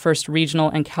organized the first regional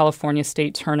and California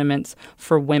state tournaments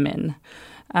for women.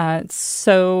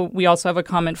 So we also have a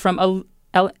comment from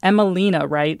Emelina,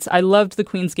 writes, I loved The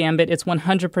Queen's Gambit. It's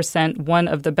 100% one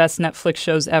of the best Netflix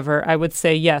shows ever. I would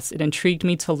say yes, it intrigued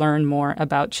me to learn more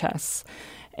about chess.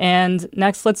 And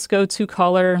next, let's go to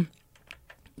caller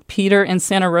Peter in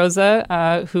Santa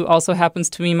Rosa, who also happens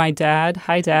to be my dad.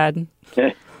 Hi, Dad.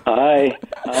 Hi.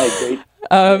 Great.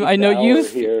 I know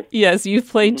you've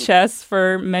played Mm-hmm. chess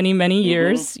for many, many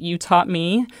years. You taught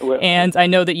me, and I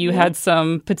know that you had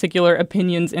some particular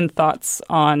opinions and thoughts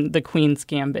on the Queen's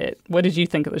Gambit. What did you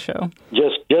think of the show?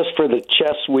 Just for the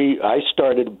chess, I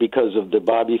started because of the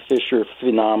Bobby Fischer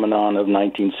phenomenon of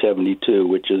 1972,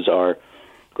 which is our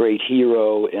great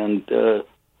hero, and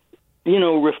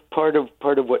part of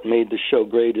what made the show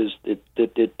great is it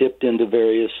dipped into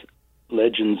various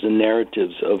legends and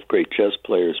narratives of great chess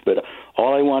players. But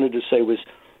all I wanted to say was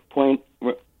point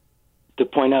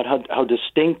out how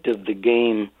distinctive the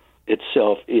game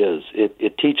itself is.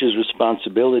 It teaches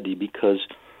responsibility because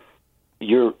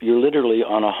you're literally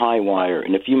on a high wire,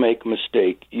 and if you make a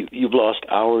mistake, you've lost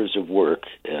hours of work,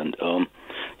 and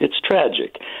it's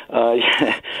tragic.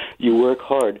 You work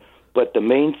hard, but the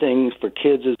main thing for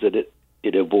kids is that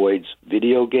it avoids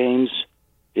video games.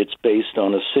 It's based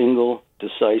on a single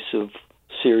decisive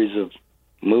series of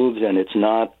moves, and it's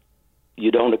not. You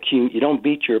don't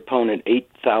beat your opponent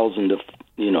 8,000 to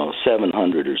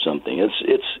 700 or something.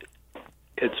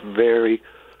 It's very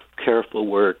careful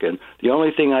work, and the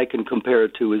only thing I can compare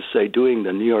it to is, say, doing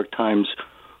the New York Times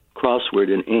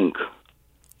crossword in ink.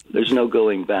 There's no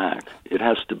going back. It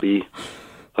has to be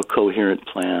a coherent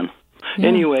plan. Yeah.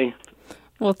 Anyway.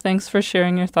 Well, thanks for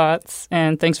sharing your thoughts,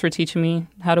 and thanks for teaching me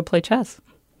how to play chess.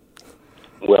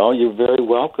 Well, you're very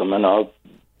welcome, and I'll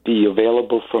be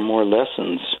available for more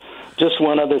lessons. Just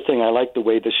one other thing, I like the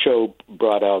way the show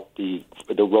brought out the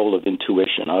role of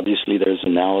intuition. Obviously, there's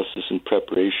analysis and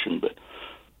preparation,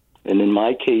 and in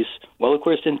my case, well, of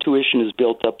course, intuition is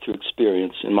built up through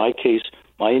experience. In my case,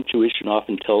 my intuition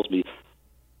often tells me,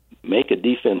 make a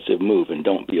defensive move and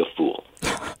don't be a fool.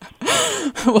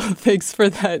 Well, thanks for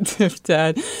that tip,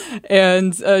 Dad.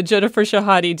 And Jennifer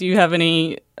Shahade, do you have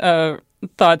any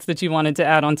thoughts that you wanted to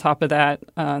add on top of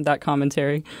that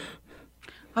commentary?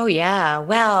 Oh, yeah.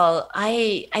 Well,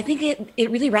 I think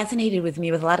it really resonated with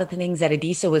me with a lot of the things that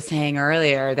Adisa was saying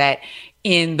earlier, that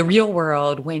in the real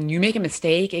world, when you make a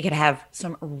mistake, it could have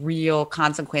some real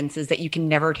consequences that you can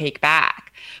never take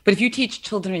back. But if you teach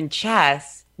children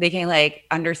chess, they can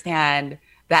understand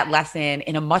that lesson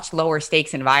in a much lower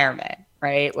stakes environment,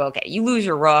 right? Well, okay, you lose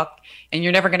your rook and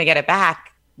you're never going to get it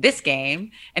back this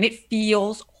game. And it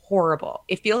feels horrible.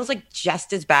 It feels like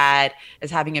just as bad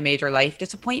as having a major life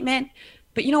disappointment.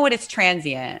 But you know what? It's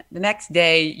transient. The next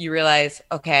day you realize,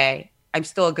 okay, I'm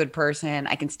still a good person.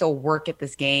 I can still work at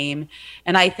this game.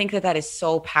 And I think that is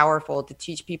so powerful to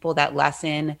teach people that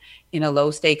lesson in a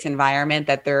low stakes environment,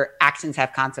 that their actions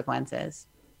have consequences.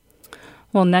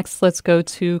 Well, next, let's go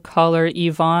to caller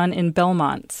Yvonne in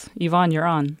Belmont. Yvonne, you're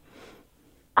on.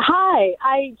 Hi.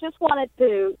 I just wanted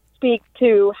to speak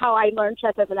to how I learned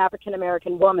chess as an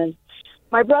African-American woman.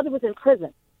 My brother was in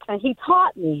prison, and he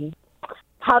taught me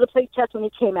how to play chess when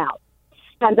he came out.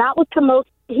 And that was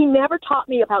he never taught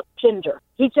me about gender.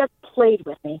 He just played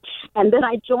with me. And then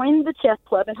I joined the chess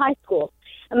club in high school.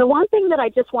 And the one thing that I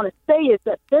just want to say is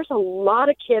that there's a lot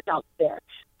of kids out there,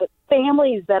 but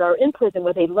families that are in prison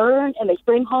where they learn and they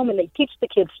bring home and they teach the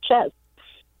kids chess.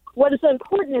 What is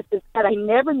important is that I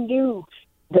never knew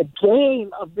the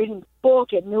game of reading the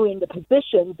book and knowing the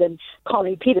positions and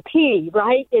calling P to P,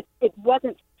 right? It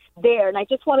wasn't there. And I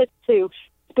just wanted to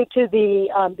speak to the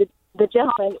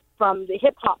gentleman from the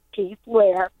hip hop piece,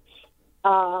 where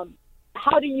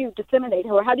how do you disseminate,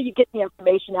 or how do you get the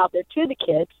information out there to the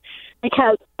kids?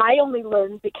 Because I only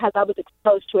learned because I was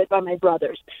exposed to it by my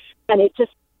brothers, and I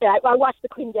watched the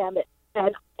Queen Gambit,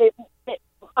 and it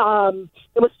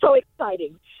was so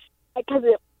exciting because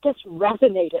it just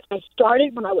resonated. I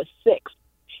started when I was 6,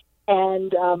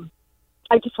 and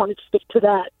I just wanted to speak to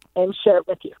that and share it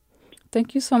with you.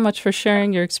 Thank you so much for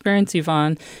sharing your experience,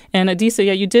 Yvonne. And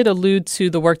Adisa, you did allude to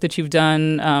the work that you've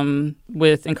done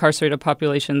with incarcerated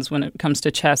populations when it comes to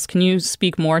chess. Can you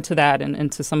speak more to that and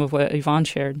to some of what Yvonne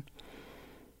shared?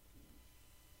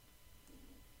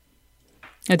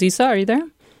 Adisa, are you there?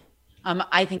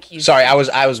 I think you. Sorry, I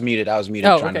was muted. Oh,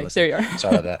 okay. There you are.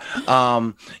 Sorry about that.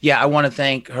 I want to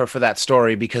thank her for that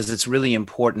story because it's really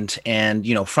important. And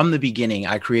from the beginning,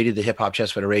 I created the Hip Hop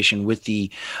Chess Federation with the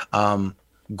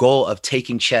goal of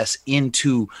taking chess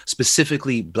into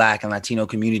specifically Black and Latino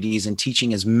communities and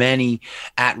teaching as many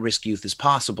at-risk youth as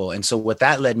possible. And so what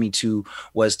that led me to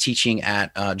was teaching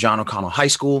at John O'Connell High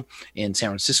School in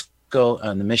San Francisco,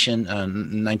 on the Mission,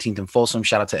 19th and Folsom.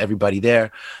 Shout out to everybody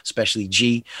there, especially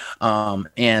G. I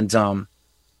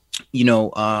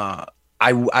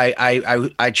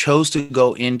chose to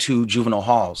go into juvenile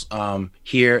halls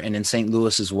here and in St.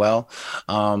 Louis as well.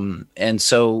 And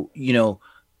so,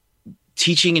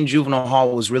 teaching in juvenile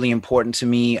hall was really important to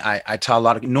me. I taught a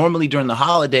lot of, normally during the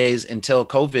holidays until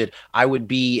COVID, I would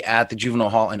be at the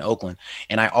juvenile hall in Oakland.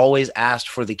 And I always asked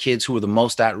for the kids who were the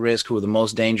most at risk, who were the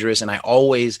most dangerous. And I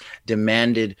always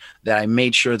demanded that I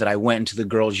made sure that I went into the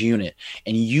girls' unit.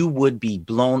 And you would be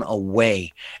blown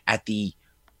away at the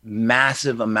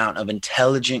massive amount of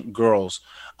intelligent girls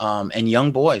and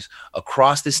young boys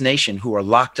across this nation who are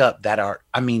locked up that are,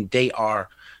 I mean, they are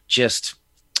just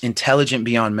intelligent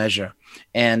beyond measure.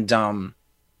 And,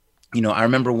 you know, I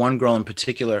remember one girl in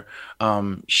particular,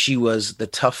 she was the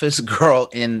toughest girl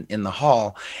in the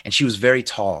hall, and she was very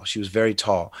tall. She was very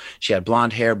tall. She had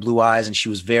blonde hair, blue eyes, and she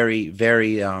was very,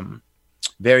 very,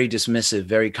 very dismissive,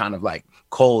 very kind of like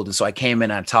cold. And so I came in,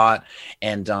 I taught,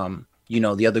 and, you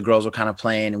know, the other girls were kind of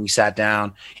playing, and we sat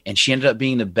down, and she ended up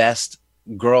being the best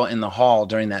girl in the hall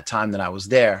during that time that I was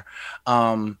there.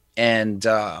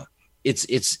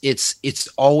 It's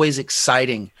always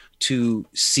exciting to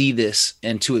see this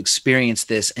and to experience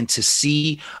this and to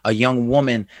see a young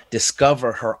woman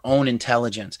discover her own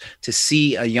intelligence, to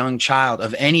see a young child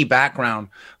of any background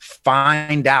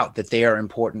find out that they are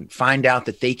important, find out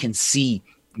that they can see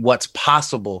what's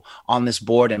possible on this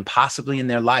board and possibly in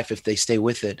their life if they stay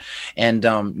with it. And,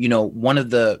 you know, one of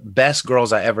the best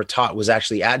girls I ever taught was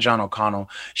actually at John O'Connell.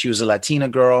 She was a Latina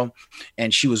girl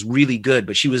and she was really good,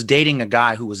 but she was dating a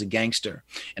guy who was a gangster.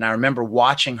 And I remember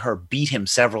watching her beat him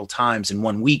several times in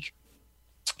 1 week,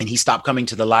 and he stopped coming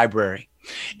to the library.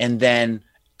 And then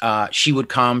she would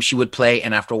come, she would play.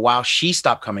 And after a while, she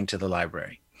stopped coming to the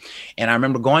library. And I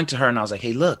remember going to her and I was like,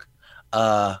 hey, look,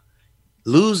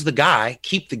 lose the guy,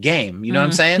 keep the game. You know what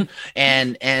I'm saying?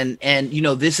 And, you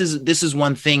know, this is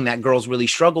one thing that girls really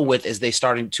struggle with as they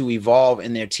starting to evolve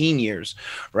in their teen years.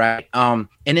 Right. And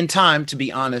in time, to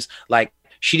be honest, like,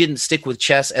 she didn't stick with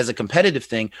chess as a competitive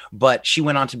thing, but she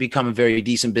went on to become a very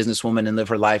decent businesswoman and live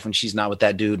her life when she's not with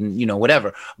that dude and, you know,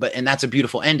 whatever. And that's a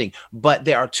beautiful ending. But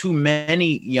there are too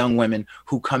many young women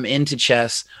who come into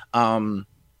chess,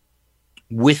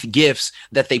 with gifts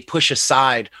that they push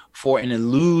aside for an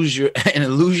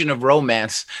illusion of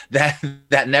romance that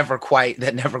never quite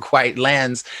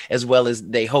lands as well as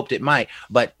they hoped it might.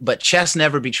 But chess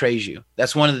never betrays you.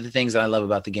 That's one of the things that I love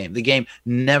about the game. The game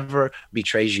never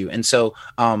betrays you. And so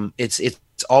it's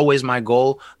always my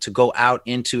goal to go out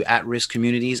into at-risk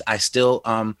communities. I still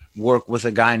work with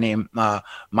a guy named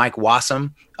Mike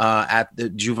Wassam at the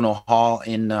juvenile hall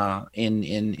in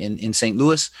St.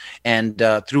 Louis, and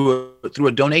through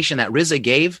a donation that RZA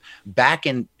gave back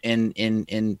in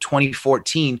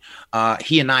 2014,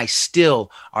 he and I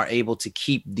still are able to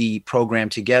keep the program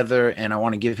together. And I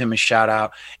want to give him a shout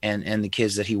out and the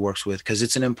kids that he works with, because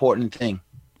it's an important thing.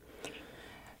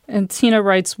 And Tina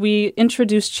writes, we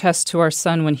introduced chess to our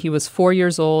son when he was 4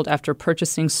 years old after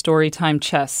purchasing Storytime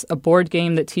Chess, a board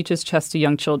game that teaches chess to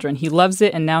young children. He loves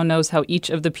it and now knows how each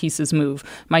of the pieces move.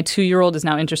 My 2-year-old is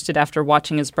now interested after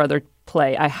watching his brother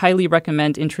play. I highly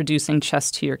recommend introducing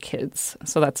chess to your kids.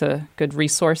 So that's a good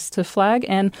resource to flag.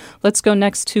 And let's go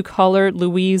next to caller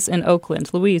Louise in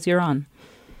Oakland. Louise, you're on.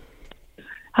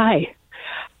 Hi.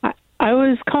 I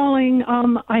was calling.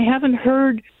 I haven't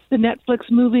heard the Netflix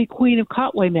movie Queen of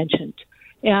Katwe mentioned,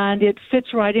 and it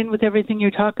fits right in with everything you're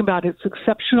talking about. It's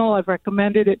exceptional. I've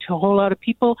recommended it to a whole lot of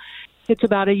people. It's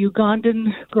about a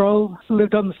Ugandan girl who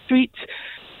lived on the streets,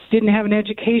 didn't have an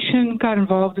education, got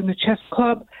involved in the chess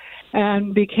club,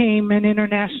 and became an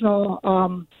international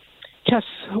chess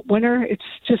winner. It's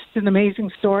just an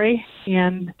amazing story,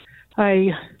 and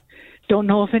I don't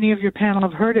know if any of your panel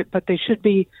have heard it, but they should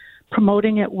be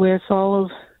promoting it with all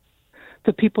of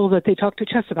the people that they talk to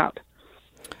chess about.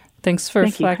 Thanks for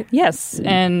flagging. Yes,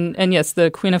 and yes,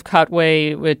 the Queen of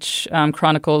Katwe, which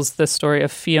chronicles the story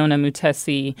of Fiona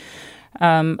Mutesi.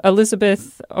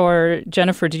 Elizabeth or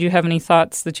Jennifer, did you have any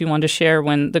thoughts that you wanted to share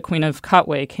when the Queen of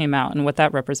Katwe came out and what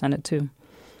that represented too?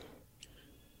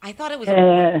 I thought it was a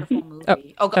wonderful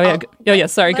movie.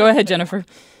 Sorry, go ahead, Jennifer.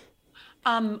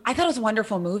 I thought it was a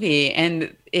wonderful movie,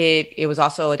 and it was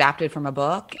also adapted from a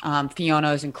book.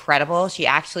 Fiona is incredible. She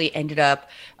actually ended up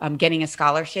getting a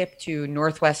scholarship to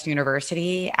Northwest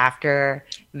University after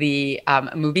the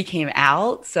movie came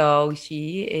out. So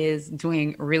she is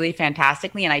doing really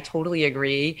fantastically, and I totally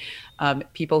agree.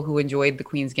 People who enjoyed The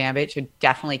Queen's Gambit should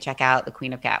definitely check out The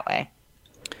Queen of Katwe.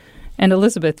 And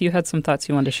Elizabeth, you had some thoughts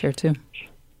you wanted to share too.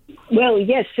 Well,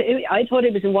 yes, I thought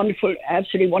it was a wonderful,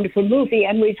 absolutely wonderful movie,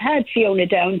 and we've had Fiona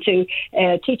down to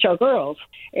teach our girls.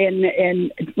 She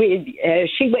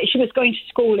was going to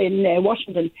school in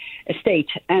Washington State,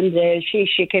 and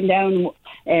she came down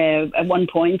at one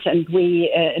point, and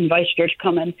we invited her to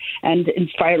come and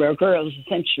inspire our girls,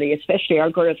 essentially, especially our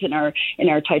girls in our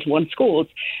Title I schools.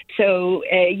 So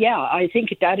I think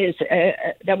that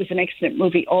was an excellent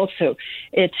movie. Also,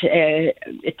 it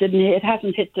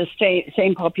hasn't hit the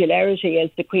same popularity as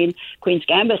the Queen's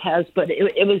Gambit has, but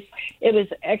it was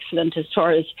excellent as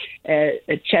far as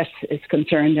chess is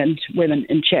concerned and women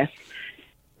in chess.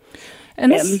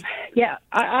 And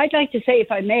I'd like to say,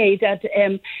 if I may, that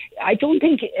I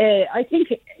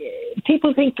think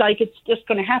people think like it's just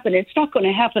going to happen. It's not going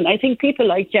to happen. I think people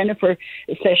like Jennifer,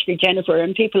 especially Jennifer,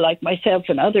 and people like myself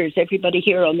and others, everybody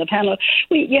here on the panel,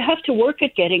 you have to work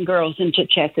at getting girls into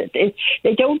chess.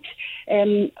 They don't.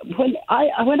 When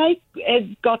I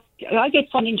get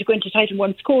funding to go into Title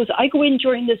I schools, I go in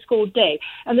during the school day.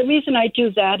 And the reason I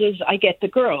do that is I get the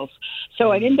girls.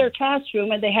 So I'm in their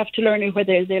classroom and they have to learn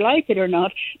whether they like it or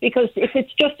not, because if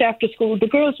it's just after school, the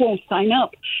girls won't sign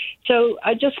up. So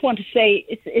I just want to say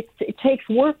it takes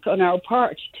work on our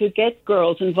part to get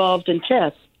girls involved in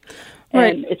chess.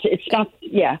 Right. It's not,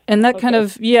 yeah. And that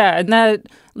and that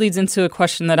leads into a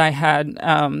question that I had.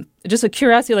 Just a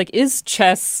curiosity, like, is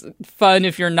chess fun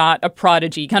if you're not a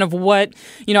prodigy? Kind of what,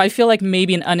 I feel like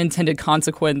maybe an unintended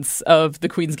consequence of the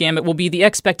Queen's Gambit will be the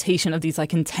expectation of these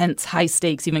like intense, high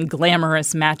stakes, even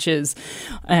glamorous matches.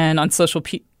 And on social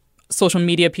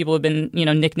media, people have been,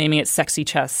 nicknaming it sexy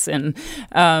chess. And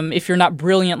if you're not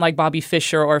brilliant like Bobby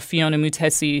Fischer or Fiona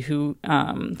Mutesi, who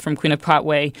from Queen of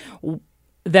Katwe,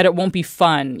 that it won't be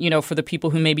fun, for the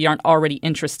people who maybe aren't already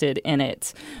interested in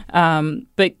it.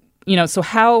 But, so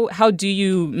how do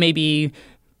you maybe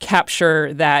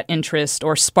capture that interest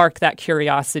or spark that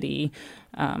curiosity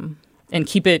and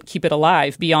keep it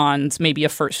alive beyond maybe a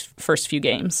first few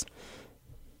games?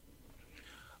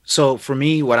 So for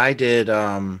me, what I did,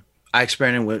 I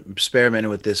experimented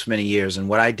with this for many years. And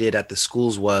what I did at the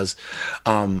schools was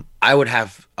I would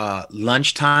have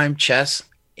lunchtime chess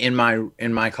in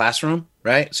my classroom,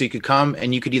 right? So you could come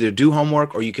and you could either do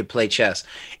homework or you could play chess.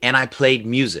 And I played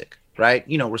music, right?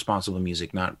 Responsible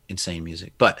music, not insane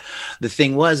music. But the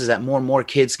thing is that more and more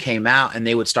kids came out and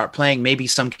they would start playing. Maybe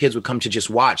some kids would come to just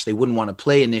watch. They wouldn't want to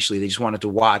play initially. They just wanted to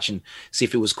watch and see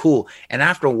if it was cool. And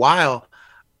after a while,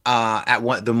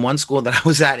 at the one school that I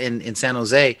was at in San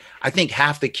Jose, I think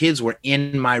half the kids were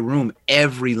in my room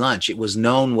every lunch. It was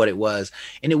known what it was.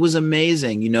 And it was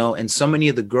amazing, and so many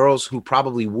of the girls who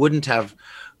probably wouldn't have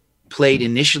played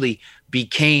initially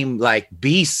became like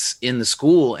beasts in the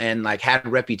school and like had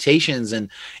reputations. And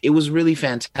it was really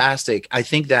fantastic. I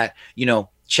think that,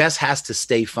 chess has to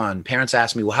stay fun. Parents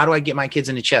ask me, well, how do I get my kids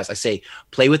into chess? I say,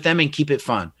 play with them and keep it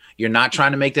fun. You're not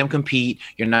trying to make them compete.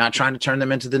 You're not trying to turn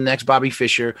them into the next Bobby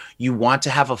Fischer. You want to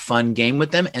have a fun game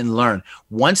with them and learn.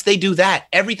 Once they do that,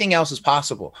 everything else is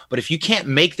possible. But if you can't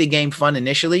make the game fun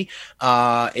initially,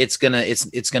 it's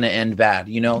gonna end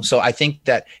bad, So I think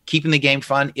that keeping the game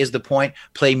fun is the point.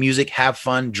 Play music, have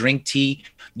fun, drink tea.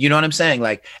 You know what I'm saying?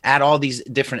 Like add all these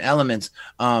different elements,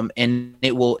 and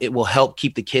it will help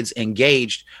keep the kids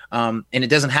engaged. And it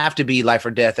doesn't have to be life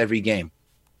or death every game.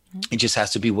 It just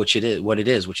has to be what it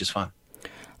is, which is fun.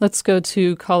 Let's go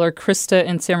to caller Krista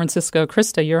in San Francisco.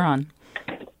 Krista, you're on.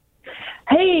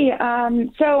 Hey,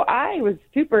 so I was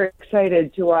super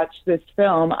excited to watch this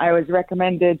film. I was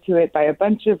recommended to it by a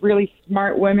bunch of really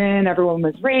smart women. Everyone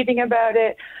was raving about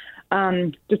it.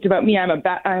 Just about me, I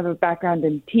have a background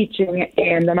in teaching,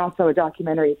 and I'm also a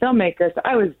documentary filmmaker. So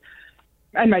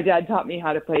and my dad taught me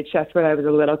how to play chess when I was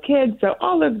a little kid. So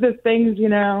all of the things,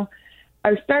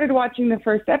 I started watching the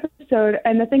first episode,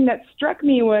 and the thing that struck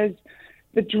me was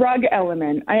the drug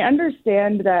element. I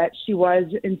understand that she was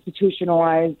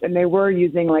institutionalized and they were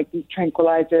using like these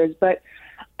tranquilizers, but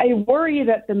I worry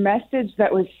that the message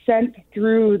that was sent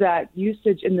through that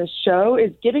usage in the show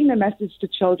is giving the message to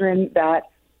children that,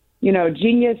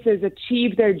 geniuses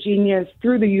achieve their genius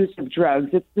through the use of drugs.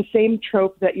 It's the same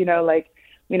trope that,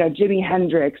 Jimi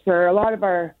Hendrix or a lot of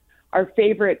our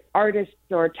favorite artists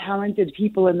or talented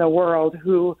people in the world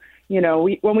who,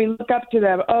 when we look up to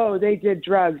them, oh, they did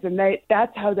drugs and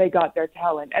that's how they got their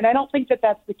talent. And I don't think that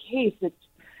that's the case.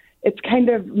 It's kind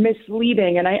of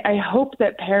misleading. And I hope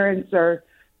that parents or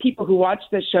people who watch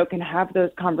this show can have those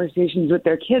conversations with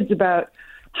their kids about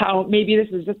how maybe this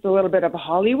is just a little bit of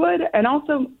Hollywood. And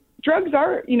also drugs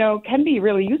are, can be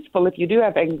really useful if you do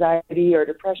have anxiety or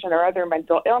depression or other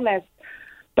mental illness.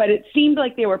 But it seemed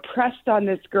like they were pressed on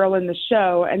this girl in the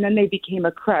show, and then they became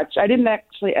a crutch. I didn't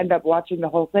actually end up watching the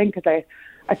whole thing because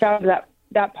I found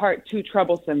that part too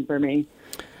troublesome for me.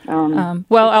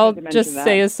 Well, I'll just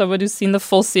say as someone who's seen the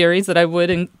full series that I would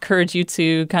encourage you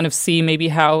to kind of see maybe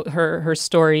how her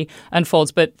story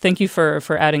unfolds. But thank you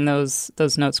for adding those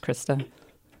notes, Krista.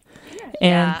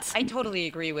 And I totally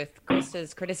agree with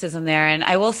Krista's criticism there. And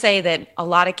I will say that a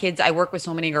lot of kids, I work with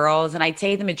so many girls, and I'd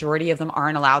say the majority of them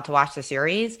aren't allowed to watch the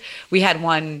series. We had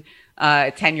one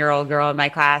 10-year-old girl in my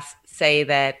class say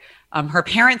that her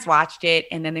parents watched it,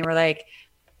 and then they were like,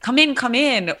 come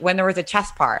in, when there was a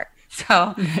chess part.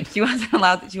 So she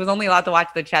was only allowed to watch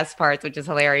the chess parts, which is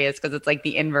hilarious because it's like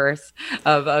the inverse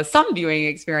of some viewing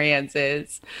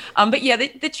experiences. But yeah,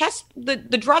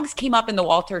 the drugs came up in the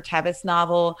Walter Tevis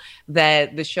novel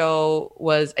that the show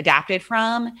was adapted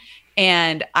from.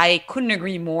 And I couldn't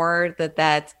agree more that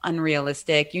that's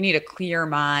unrealistic. You need a clear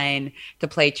mind to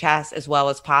play chess as well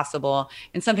as possible.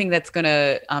 And something that's going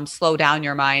to slow down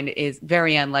your mind is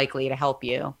very unlikely to help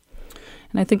you.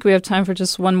 And I think we have time for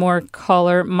just one more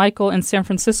caller. Michael in San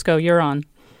Francisco, you're on.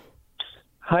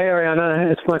 Hi,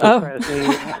 Ariana. It's Michael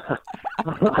Krasny.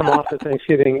 I'm off for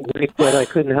Thanksgiving week, but I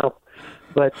couldn't help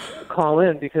but call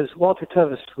in because Walter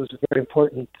Tevis was a very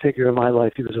important figure in my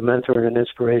life. He was a mentor and an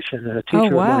inspiration and a teacher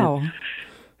of mine.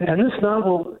 And this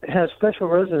novel has special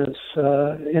resonance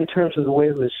in terms of the way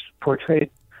it was portrayed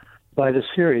by the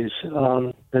series,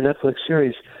 the Netflix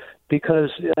series, because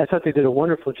I thought they did a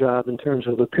wonderful job in terms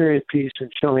of a period piece and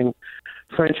showing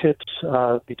friendships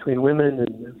between women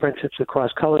and friendships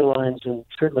across color lines, and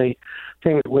certainly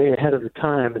things way ahead of the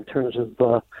time in terms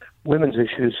of women's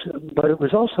issues. But it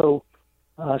was also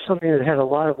something that had a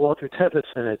lot of Walter Tevis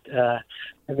in it.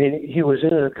 I mean, he was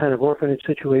in a kind of orphanage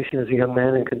situation as a young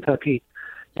man in Kentucky,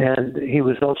 and he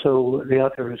was also the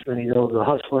author, as many know, The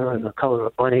Hustler and The Color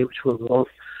of Money, which were both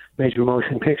major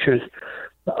motion pictures.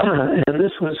 And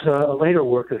this was a later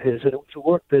work of his, and it was a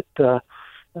work that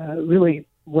really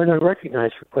went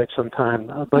unrecognized for quite some time.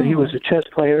 But he was a chess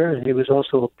player, and he was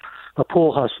also a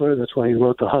pool hustler. That's why he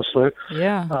wrote The Hustler.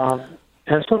 Yeah.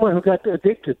 And someone who got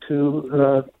addicted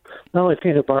to not only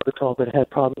phenobarbital, but had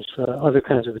problems, other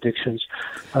kinds of addictions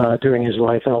during his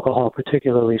life, alcohol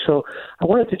particularly. So I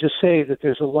wanted to just say that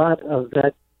there's a lot of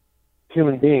that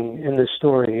human being in this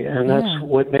story, and that's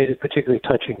what made it particularly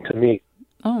touching to me.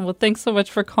 Oh, well, thanks so much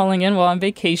for calling in while on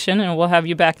vacation, and we'll have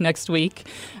you back next week.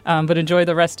 But enjoy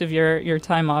the rest of your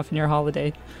time off and your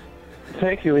holiday.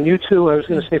 Thank you. And you too. I was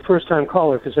going to say first-time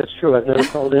caller because that's true. I've never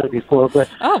called in before. But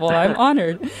oh, well, I'm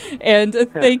honored. And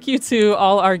thank you to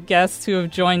all our guests who have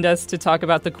joined us to talk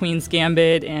about the Queen's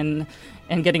Gambit and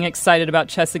getting excited about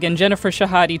chess again. Jennifer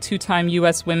Shahade, two-time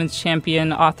U.S. women's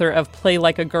champion, author of Play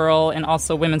Like a Girl, and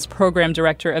also women's program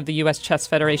director of the U.S. Chess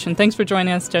Federation. Thanks for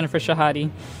joining us, Jennifer Shahade.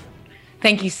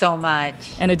 Thank you so much.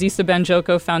 And Adisa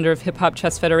Banjoko, founder of Hip Hop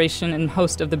Chess Federation and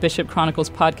host of the Bishop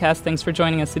Chronicles podcast. Thanks for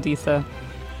joining us, Adisa.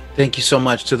 Thank you so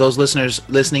much. To those listeners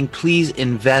listening, please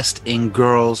invest in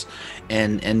girls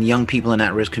and young people in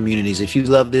at-risk communities. If you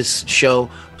love this show,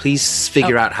 please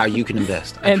figure out how you can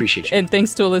invest. I appreciate you. And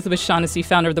thanks to Elizabeth Shaughnessy,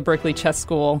 founder of the Berkeley Chess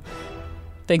School.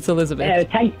 Thanks, Elizabeth.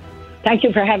 Thank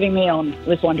you for having me on. It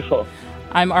was wonderful.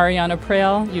 I'm Ariana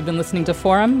Prael. You've been listening to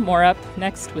Forum. More up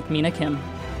next with Mina Kim.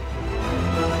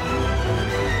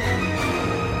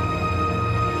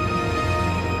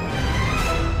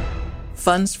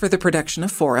 Funds for the production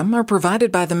of Forum are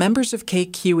provided by the members of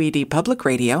KQED Public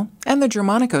Radio and the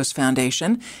Germanicos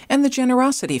Foundation and the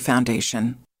Generosity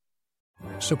Foundation.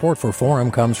 Support for Forum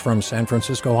comes from San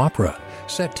Francisco Opera.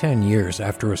 Set 10 years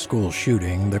after a school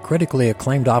shooting, the critically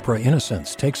acclaimed opera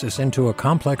Innocence takes us into a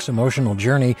complex emotional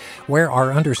journey where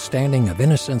our understanding of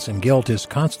innocence and guilt is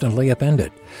constantly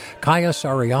upended. Kaya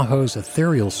Sariaho's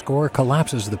ethereal score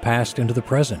collapses the past into the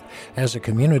present as a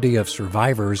community of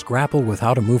survivors grapple with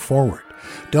how to move forward.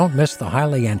 Don't miss the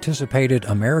highly anticipated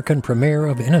American premiere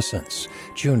of Innocence,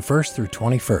 June 1st through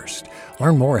 21st.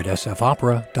 Learn more at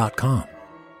sfopera.com.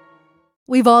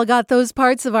 We've all got those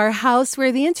parts of our house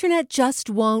where the internet just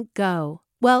won't go.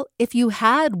 Well, if you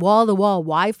had wall-to-wall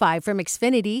Wi-Fi from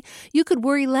Xfinity, you could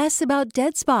worry less about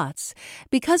dead spots.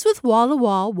 Because with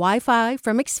wall-to-wall Wi-Fi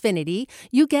from Xfinity,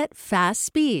 you get fast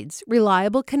speeds,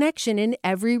 reliable connection in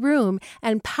every room,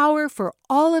 and power for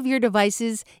all of your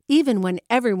devices, even when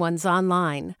everyone's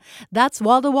online. That's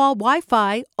wall-to-wall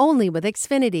Wi-Fi only with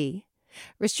Xfinity.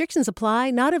 Restrictions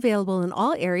apply, not available in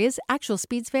all areas. Actual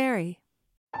speeds vary.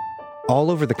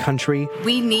 All over the country,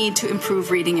 we need to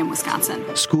improve reading in Wisconsin.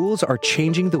 Schools are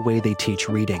changing the way they teach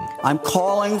reading. I'm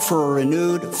calling for a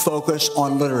renewed focus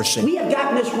on literacy. We have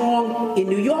gotten this wrong in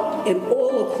New York and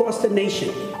all across the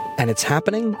nation. And it's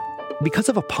happening because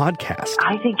of a podcast.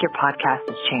 I think your podcast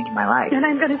has changed my life. And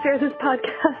I'm going to share this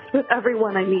podcast with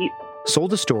everyone I meet.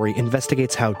 Sold a Story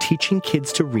investigates how teaching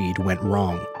kids to read went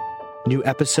wrong. New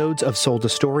episodes of Sold a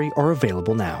Story are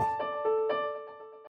available now.